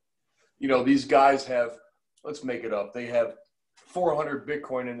on. You know, these guys have, let's make it up, they have 400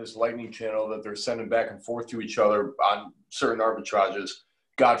 Bitcoin in this Lightning channel that they're sending back and forth to each other on certain arbitrages.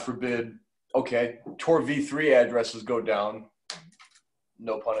 God forbid, okay, Tor v3 addresses go down.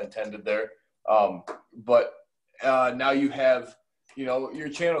 No pun intended there. But now you have, you know, your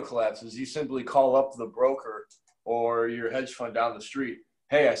channel collapses. You simply call up the broker or your hedge fund down the street.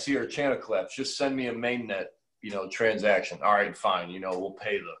 Hey, I see our channel collapse. Just send me a mainnet, you know, transaction. All right, fine. You know, we'll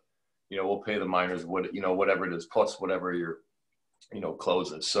pay the miners whatever it is plus whatever your, you know,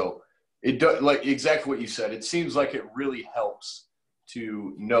 closes. So it does, like exactly what you said. It seems like it really helps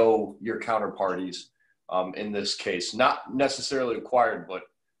to know your counterparties in this case. Not necessarily required, but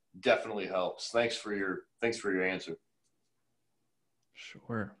definitely helps. Thanks for your answer.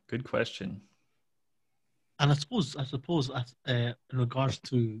 Sure. Good question. And I suppose in regards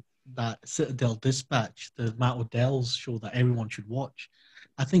to that Citadel Dispatch, the Matt Odell's show that everyone should watch,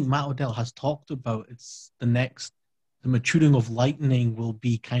 I think Matt Odell has talked about the maturing of Lightning will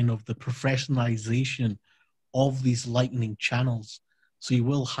be kind of the professionalization of these Lightning channels. So you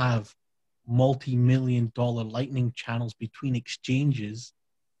will have multi-million-dollar Lightning channels between exchanges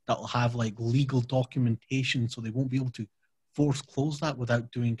that will have like legal documentation, so they won't be able to force close that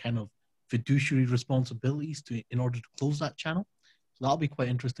without doing kind of fiduciary responsibilities in order to close that channel. So that'll be quite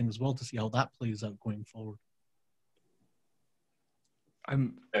interesting as well to see how that plays out going forward.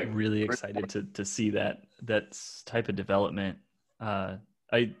 I'm really excited to see that type of development. I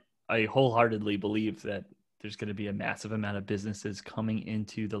wholeheartedly believe that there's going to be a massive amount of businesses coming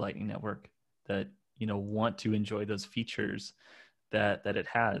into the Lightning Network that, you know, want to enjoy those features that it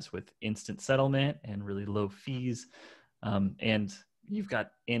has with instant settlement and really low fees. And you've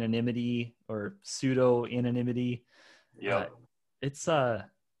got anonymity or pseudo anonymity. Yeah.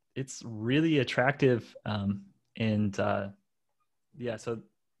 It's really attractive. Yeah, so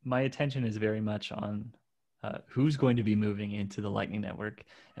my attention is very much on who's going to be moving into the Lightning Network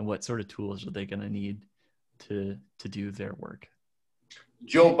and what sort of tools are they going to need to do their work.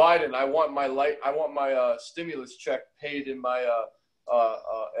 Joe Biden, I want my stimulus check paid in my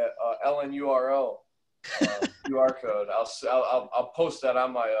LNURL QR code. I'll post that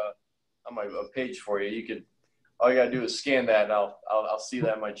on my page for you. You could, all you gotta do is scan that, and I'll see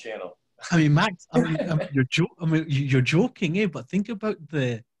that on my channel. I mean, Max, you're joking, eh? But think about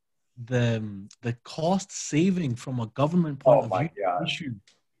the cost saving from a government point of view. Issue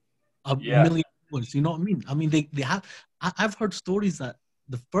 $1 million. You know what I mean? I mean, they have. I've heard stories that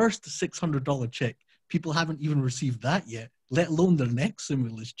the first $600 check, people haven't even received that yet, let alone their next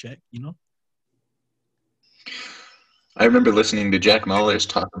stimulus check. You know. I remember listening to Jack Mallers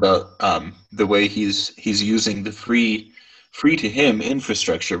talk about the way he's using the free to him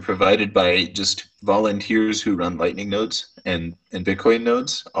infrastructure provided by just volunteers who run Lightning nodes and Bitcoin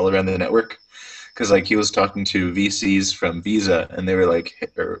nodes all around the network. Because like he was talking to VCs from Visa, and they were like,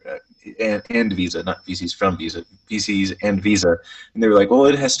 and Visa, not VCs from Visa, VCs and Visa, and they were like, well,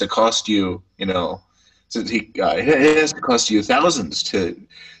 it has to cost you, you know, it has to cost you thousands to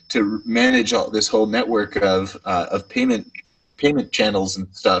manage all this whole network of payment channels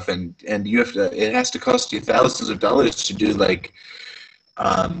and stuff, and you have to, it has to cost you thousands of dollars to do like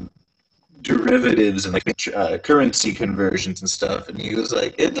derivatives and like currency conversions and stuff. And he was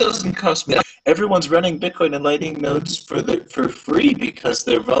like, it doesn't cost me. Everyone's running Bitcoin and Lightning nodes for free because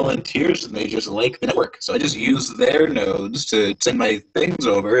they're volunteers and they just like the network. So I just use their nodes to send my things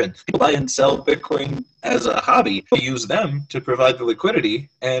over, and people buy and sell Bitcoin as a hobby. I use them to provide the liquidity,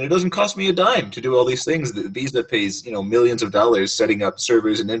 and it doesn't cost me a dime to do all these things. The Visa pays, you know, millions of dollars setting up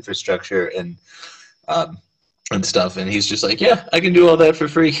servers and infrastructure and stuff. And he's just like, yeah, I can do all that for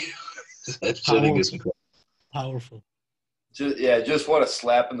free. Powerful. Just what a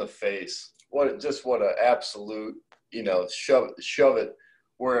slap in the face. What an absolute, you know, shove it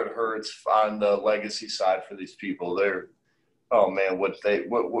where it hurts on the legacy side for these people. They're, oh man, what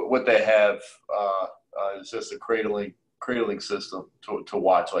they have is just a cradling system to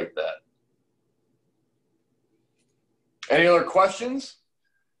watch like that. Any other questions?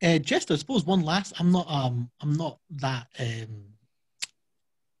 Just, I suppose one last. I'm not that.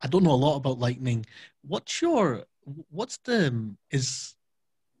 I don't know a lot about Lightning. What's the is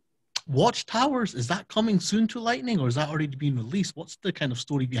Watchtowers? Is that coming soon to Lightning, or is that already being released? What's the kind of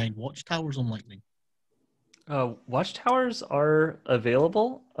story behind Watchtowers on Lightning? Watchtowers are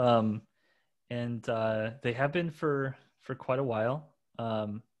available, and they have been for quite a while.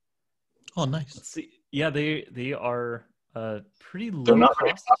 Oh, nice. Let's see. Yeah, they are pretty low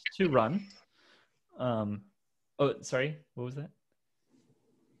cost to run. Oh, sorry, what was that?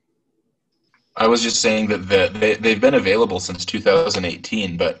 I was just saying that they've been available since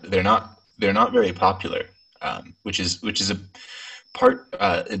 2018, but they're not very popular, which is a part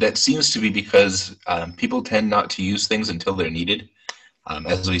that seems to be because people tend not to use things until they're needed.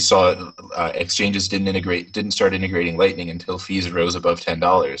 As we saw, exchanges didn't start integrating Lightning until fees rose above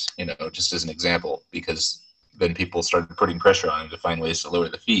 $10. Just as an example, because then people started putting pressure on them to find ways to lower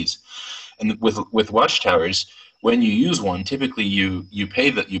the fees. And with Watchtowers, when you use one, typically you pay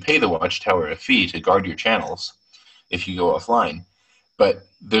the Watchtower a fee to guard your channels if you go offline. But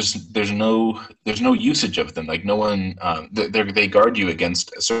there's no usage of them. Like no one, they guard you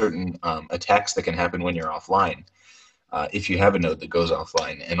against certain attacks that can happen when you're offline. If you have a node that goes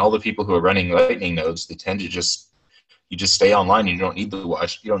offline, and all the people who are running Lightning nodes, they tend to just stay online. And you don't need to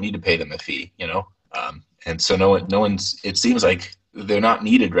watch. You don't need to pay them a fee. And so no one's. It seems like they're not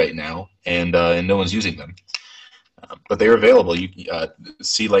needed right now, and no one's using them. But they're available.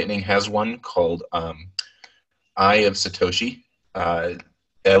 C Lightning has one called Eye of Satoshi.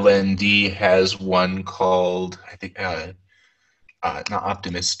 LND has one called, I think, not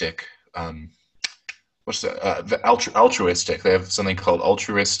optimistic. What's that? Altruistic. They have something called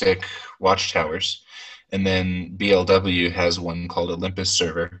altruistic watchtowers, and then BLW has one called Olympus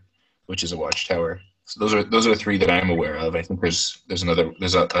Server, which is a watchtower. So those are three that I'm aware of. I think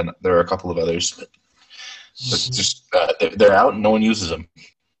there are a couple of others, but just they're out and no one uses them.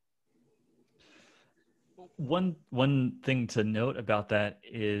 One thing to note about that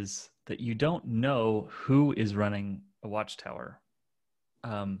is that you don't know who is running a watchtower.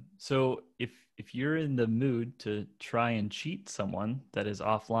 So if you're in the mood to try and cheat someone that is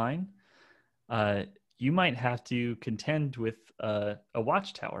offline, you might have to contend with a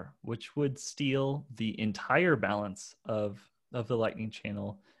watchtower, which would steal the entire balance of the Lightning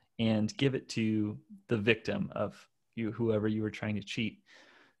channel and give it to the victim of whoever you were trying to cheat.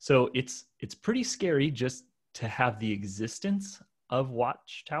 So it's pretty scary just to have the existence of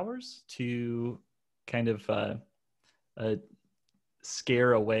watchtowers to kind of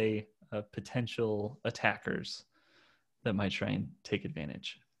scare away potential attackers that might try and take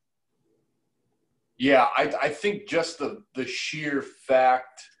advantage. Yeah, I think just the sheer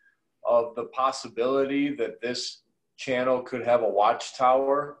fact of the possibility that this channel could have a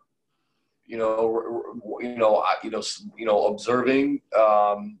watchtower, observing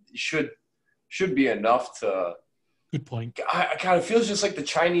should be enough to. Good point. I kind of feels just like the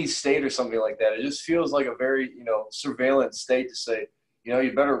Chinese state or something like that. It just feels like a very surveillance state to say,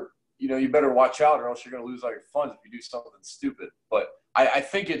 you better watch out or else you're going to lose all your funds if you do something stupid. But I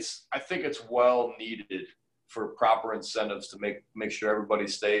think it's well needed for proper incentives to make sure everybody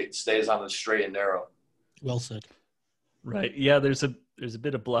stays on the straight and narrow. Well said. Right. Yeah. There's a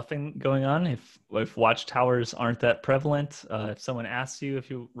bit of bluffing going on. If watchtowers aren't that prevalent, if someone asks you if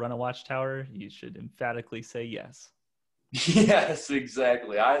you run a watchtower, you should emphatically say yes. Yes,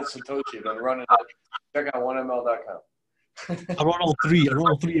 exactly. I and Satoshi have been running it. Check out 1ml.com. I run all three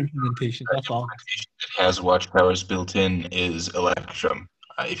implementations. That's all. That has watchtowers built in is Electrum.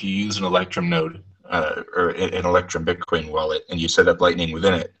 If you use an Electrum node or an Electrum Bitcoin wallet, and you set up Lightning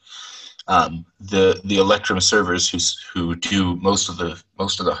within it, the Electrum servers who do most of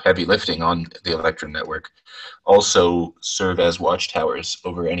the heavy lifting on the Electrum network also serve as watchtowers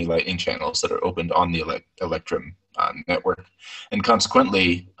over any Lightning channels that are opened on the Electrum network, and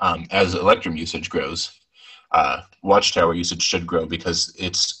consequently, as Electrum usage grows, watchtower usage should grow because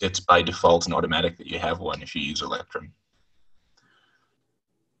it's by default and automatic that you have one if you use Electrum.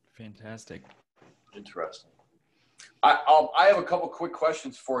 Fantastic. Interesting. I have a couple quick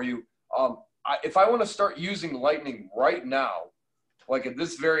questions for you. If I want to start using Lightning right now, like at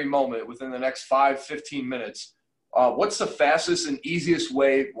this very moment, within the next 5-15 minutes, what's the fastest and easiest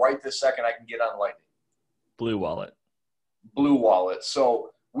way right this second I can get on Lightning? Blue Wallet. Blue Wallet. So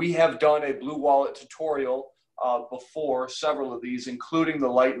we have done a Blue Wallet tutorial before, several of these, including the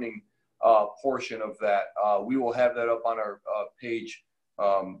Lightning portion of that. We will have that up on our page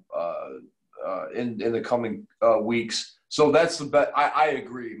in the coming weeks. So that's the best. I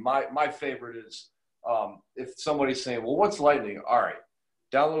agree. My favorite is if somebody's saying, well, what's Lightning? All right,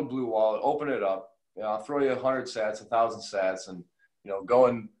 download Blue Wallet, open it up. I'll throw you 100 sats, 1,000 sats, and, go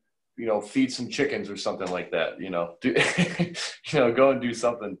and, feed some chickens or something like that. Do, go and do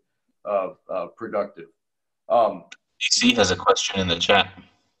something productive. DC has a question in the chat.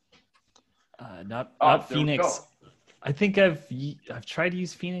 Not Phoenix. I think I've tried to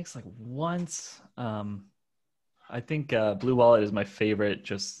use Phoenix like once. I think Blue Wallet is my favorite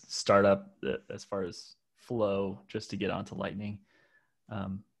just startup as far as flow, just to get onto Lightning.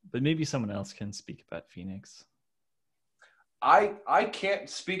 But maybe someone else can speak about Phoenix. I can't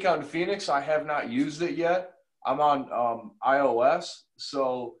speak on Phoenix. I have not used it yet. I'm on iOS,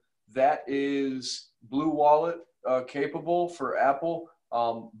 so that is Blue Wallet capable for Apple.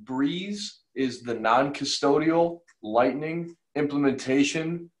 Breeze is the non-custodial Lightning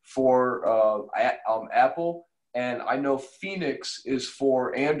implementation for Apple. And I know Phoenix is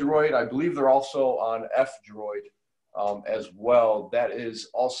for Android. I believe they're also on F-Droid as well. That is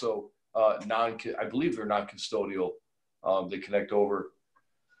also I believe they're non-custodial. They connect over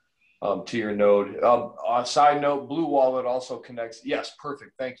to your node. Side note, Blue Wallet also connects. Yes,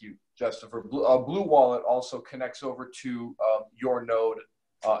 perfect. Thank you, Justifer. Blue Wallet also connects over to your node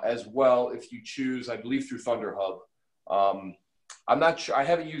as well if you choose, I believe, through Thunderhub. I'm not sure. I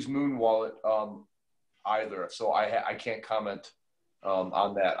haven't used Moon Wallet either, so I can't comment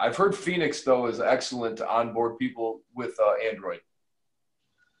on that. I've heard Phoenix, though, is excellent to onboard people with Android.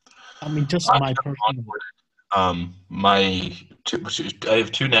 I mean, just my personal. I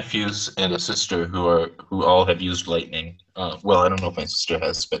have two nephews and a sister who all have used Lightning. Well, I don't know if my sister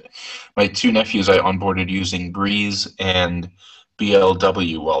has, but my two nephews I onboarded using Breeze and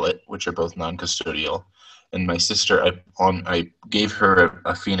BLW Wallet, which are both non-custodial. And my sister, I gave her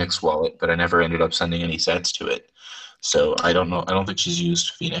a Phoenix wallet, but I never ended up sending any sats to it. So I don't know. I don't think she's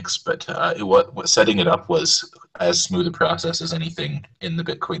used Phoenix, but setting it up was as smooth a process as anything in the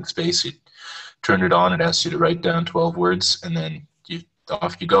Bitcoin space. You turn it on, it asks you to write down 12 words, and then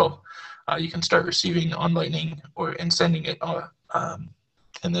off you go. You can start receiving on Lightning and sending it.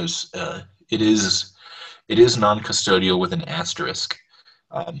 And there's it is non-custodial with an asterisk.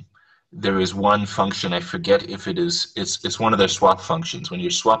 There is one function, I forget if it's one of their swap functions. When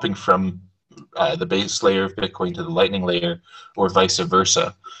you're swapping from the base layer of Bitcoin to the Lightning layer, or vice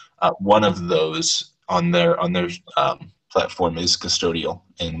versa, one of those on their platform is custodial.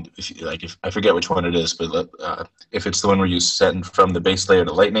 And if I forget which one it is, but if it's the one where you send from the base layer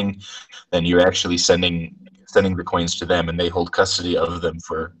to Lightning, then you're actually sending the coins to them, and they hold custody of them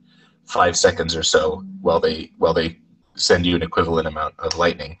for 5 seconds or so while they send you an equivalent amount of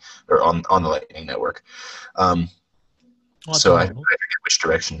Lightning or on the Lightning network. So I forget which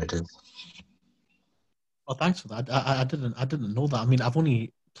direction it is. Well, thanks for that. I didn't know that. I mean, I've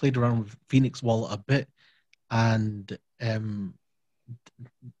only played around with Phoenix Wallet a bit, and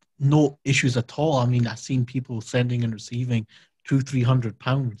no issues at all. I mean, I've seen people sending and receiving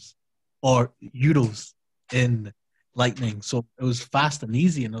 £200-300 or euros in Lightning, so it was fast and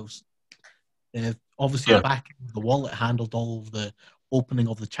easy, and it was obviously back the wallet handled all of the opening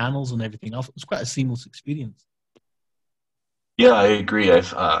of the channels and everything else. It was quite a seamless experience. Yeah, I agree.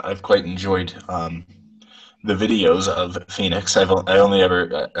 I've quite enjoyed the videos of Phoenix. I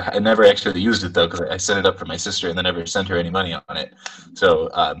never actually used it though, because I set it up for my sister and then never sent her any money on it. So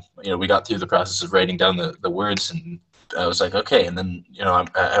we got through the process of writing down the words, and I was like, okay. And then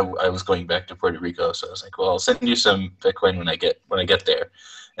I was going back to Puerto Rico, so I was like, well, I'll send you some Bitcoin when I get there.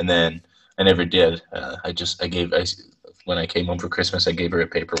 And then I never did. When I came home for Christmas, I gave her a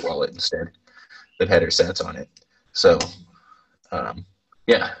paper wallet instead that had her sats on it. So.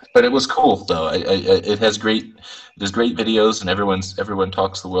 Yeah, but it was cool though. It has great videos, and everyone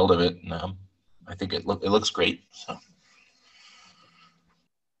talks the world of it. And I think it looks great. So.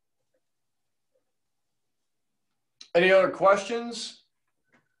 Any other questions?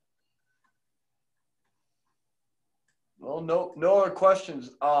 Well, no other questions.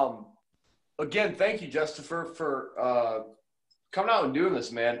 Again, thank you, Justifer, for coming out and doing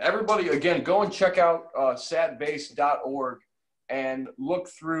this, man. Everybody, again, go and check out satbase.org. and look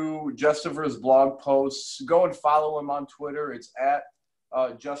through Justifer's blog posts. Go and follow him on Twitter. It's at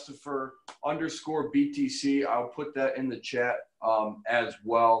Justifer_BTC. I'll put that in the chat as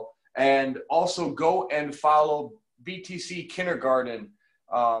well. And also go and follow BTC Kindergarten.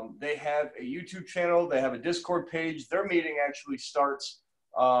 They have a YouTube channel. They have a Discord page. Their meeting actually starts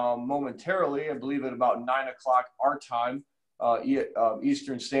momentarily, I believe at about 9 o'clock our time,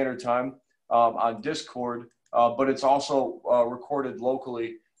 Eastern Standard Time on Discord. But it's also recorded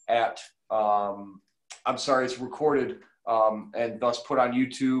locally at, it's recorded and thus put on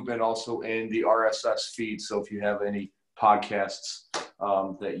YouTube and also in the RSS feed. So if you have any podcasts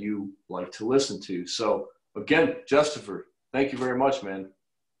that you like to listen to. So again, Justifer, thank you very much, man.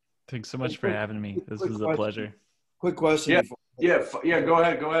 Thanks so much for having me. This was a pleasure. Quick question. Yeah. Go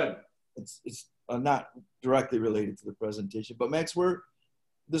ahead. It's not directly related to the presentation, but Max,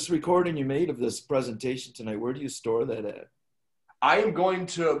 this recording you made of this presentation tonight, where do you store that at? I am going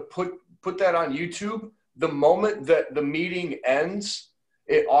to put that on YouTube. The moment that the meeting ends,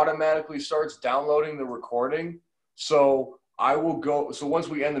 it automatically starts downloading the recording. So I will go. So once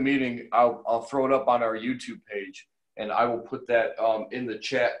we end the meeting, I'll throw it up on our YouTube page, and I will put that in the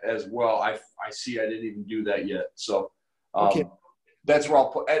chat as well. I see I didn't even do that yet. So okay. That's where I'll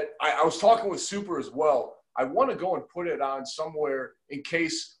put. I was talking with Super as well. I want to go and put it on somewhere in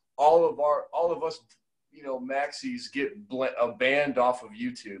case all of us, maxis get banned off of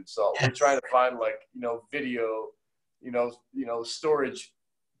YouTube. So we're trying to find video, storage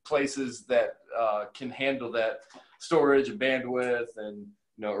places that can handle that storage and bandwidth, and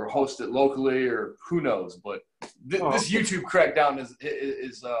or host it locally, or who knows. But this YouTube crackdown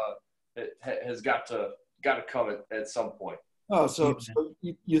has got to come at some point. Oh, so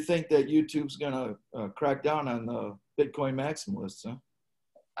you think that YouTube's gonna crack down on the Bitcoin maximalists, huh?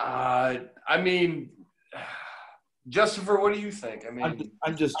 I mean, Justifer, what do you think? I mean,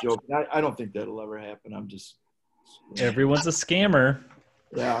 I'm just joking. I don't think that'll ever happen. I'm just. Everyone's a scammer.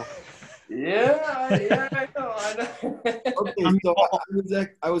 Yeah. Yeah, I know. Okay, so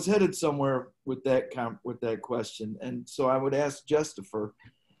I was headed somewhere with that question, and so I would ask Justifer.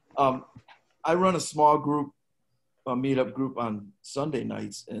 I run a small group, a meetup group on Sunday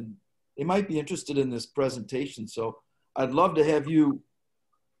nights, and they might be interested in this presentation. So I'd love to have you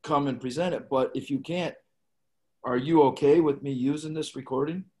come and present it, but if you can't, are you okay with me using this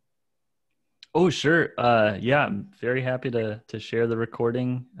recording? Oh, sure. Yeah, I'm very happy to share the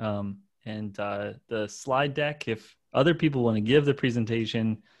recording and the slide deck. If other people want to give the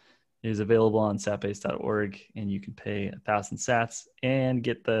presentation, is available on satbase.org, and you can pay 1,000 sats and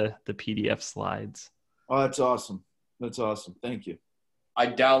get the PDF slides. Oh, that's awesome. That's awesome. Thank you. I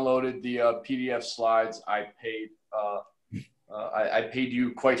downloaded the PDF slides. I paid I paid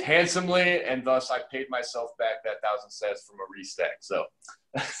you quite handsomely, and thus I paid myself back that 1,000 sats from a restack. So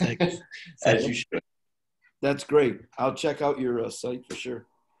as you should. That's great. I'll check out your site for sure.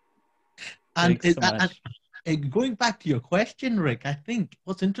 And going back to your question, Rick, I think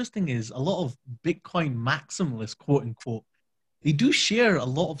what's interesting is a lot of Bitcoin maximalists, quote unquote, they do share a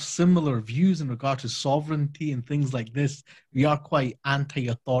lot of similar views in regard to sovereignty and things like this. We are quite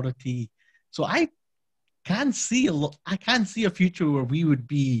anti-authority. So I can see a future where we would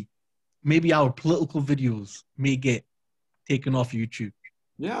be, maybe our political videos may get taken off YouTube.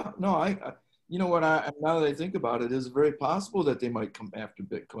 Yeah, no, you know what, now that I think about it, it's very possible that they might come after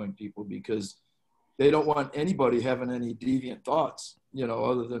Bitcoin people because they don't want anybody having any deviant thoughts,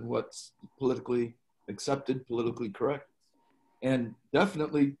 other than what's politically accepted, politically correct. And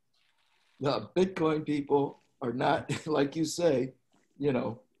definitely the Bitcoin people are not, like you say,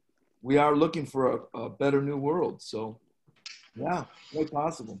 we are looking for a better new world. So yeah, quite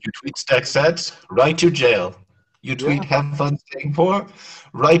possible. You tweet stack sets, right to jail. You tweet have fun staying poor,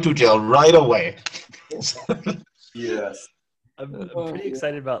 right to jail right away. Yes. I'm pretty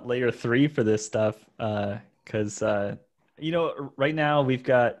excited about layer 3 for this stuff because right now we've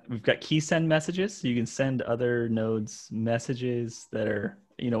got key send messages, so you can send other nodes messages that are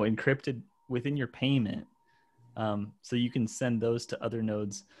encrypted within your payment, so you can send those to other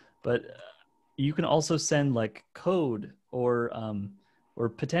nodes. But you can also send like code, or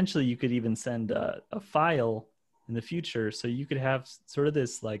potentially you could even send a file in the future. So you could have sort of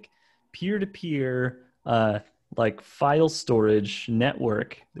this like peer-to-peer like file storage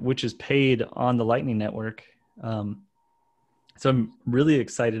network, which is paid on the Lightning Network. So I'm really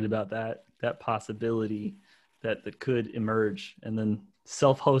excited about that possibility that could emerge, and then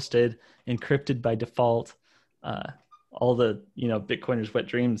self-hosted, encrypted by default, all the Bitcoiners' wet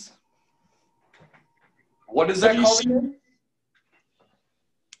dreams. What is that called again?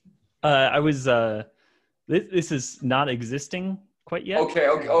 This is not existing quite yet.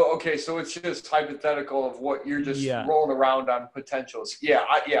 Okay. So it's just hypothetical of what you're just rolling around on potentials.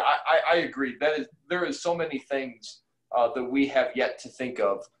 I agree. There is so many things that we have yet to think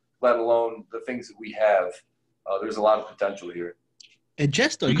of, let alone the things that we have. There's a lot of potential here.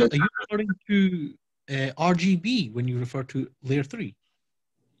 Jester, are you referring to RGB when you refer to layer 3?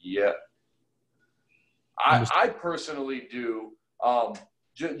 Yeah. I personally do.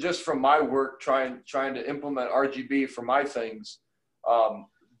 Just from my work, trying to implement RGB for my things.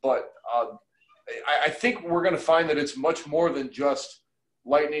 But I think we're going to find that it's much more than just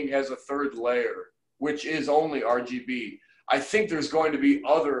Lightning as a third layer, which is only RGB. I think there's going to be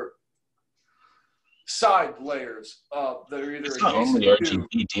other side layers that are either it's not only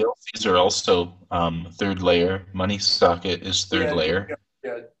RGB. DLCs are also third layer. Money socket is third layer.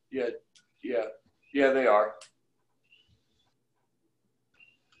 Yeah, they are.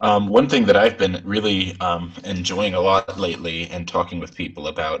 One thing that I've been really enjoying a lot lately and talking with people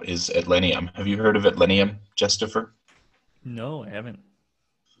about is Atlenium. Have you heard of Atlenium, Justifer? No, I haven't.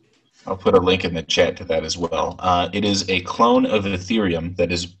 I'll put a link in the chat to that as well. It is a clone of Ethereum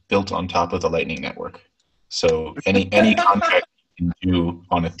that is built on top of the Lightning Network. So any contract you can do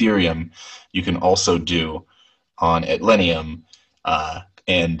on Ethereum, you can also do on Atlenium,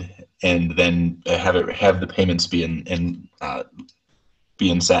 and then have the payments be in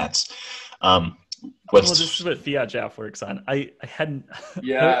Sats. This is what Fiat Jaff works on. I hadn't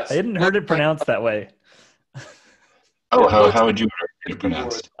I hadn't heard it pronounced that way. Oh, how would you hear it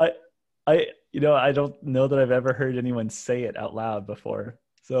pronounced? I don't know that I've ever heard anyone say it out loud before.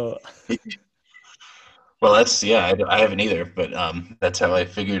 So well, I haven't either, but that's how I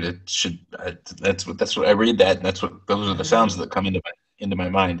figured it should. That's what I read that, and those are the sounds that come into my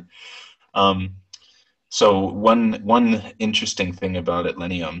mind. So one interesting thing about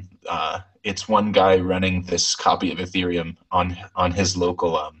Atlenium, it's one guy running this copy of Ethereum on his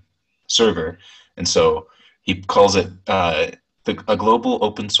local server, and so he calls it a global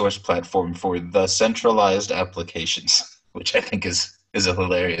open source platform for the centralized applications, which I think is a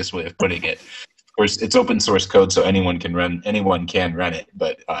hilarious way of putting it. Of course, it's open source code, so anyone can run it.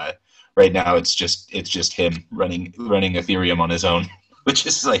 But right now, it's just him running Ethereum on his own, which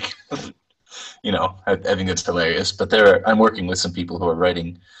is like, I think it's hilarious. But I'm working with some people who are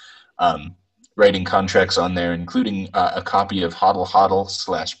writing contracts on there, including a copy of HODL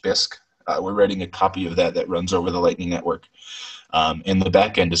 /Bisq. We're writing a copy of that runs over the Lightning Network. And the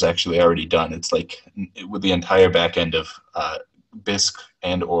back end is actually already done. It's like with the entire back end of Bisq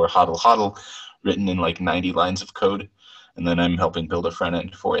and or HODL written in like 90 lines of code. And then I'm helping build a front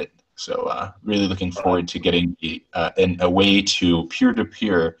end for it. So really looking forward to getting a way to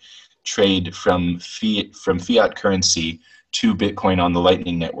peer-to-peer trade from fiat currency to Bitcoin on the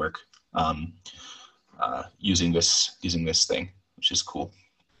Lightning Network using this thing, which is cool.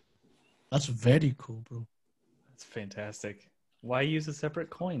 That's very cool, bro. That's fantastic. Why use a separate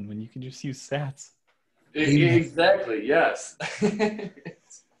coin when you can just use Sats? Exactly. Yes.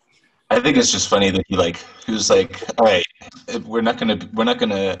 I think it's just funny that he was like, all right, we're not gonna.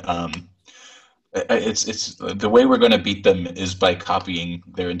 It's the way we're gonna beat them is by copying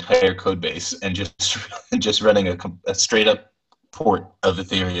their entire code base and just running a straight up port of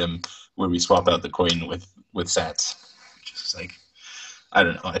Ethereum where we swap out the coin with Sats. Just like, I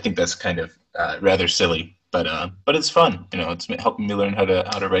don't know. I think that's kind of rather silly, but it's fun. It's helping me learn how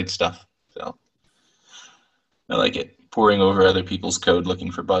to write stuff. So I like it. Poring over other people's code,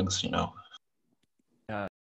 looking for bugs.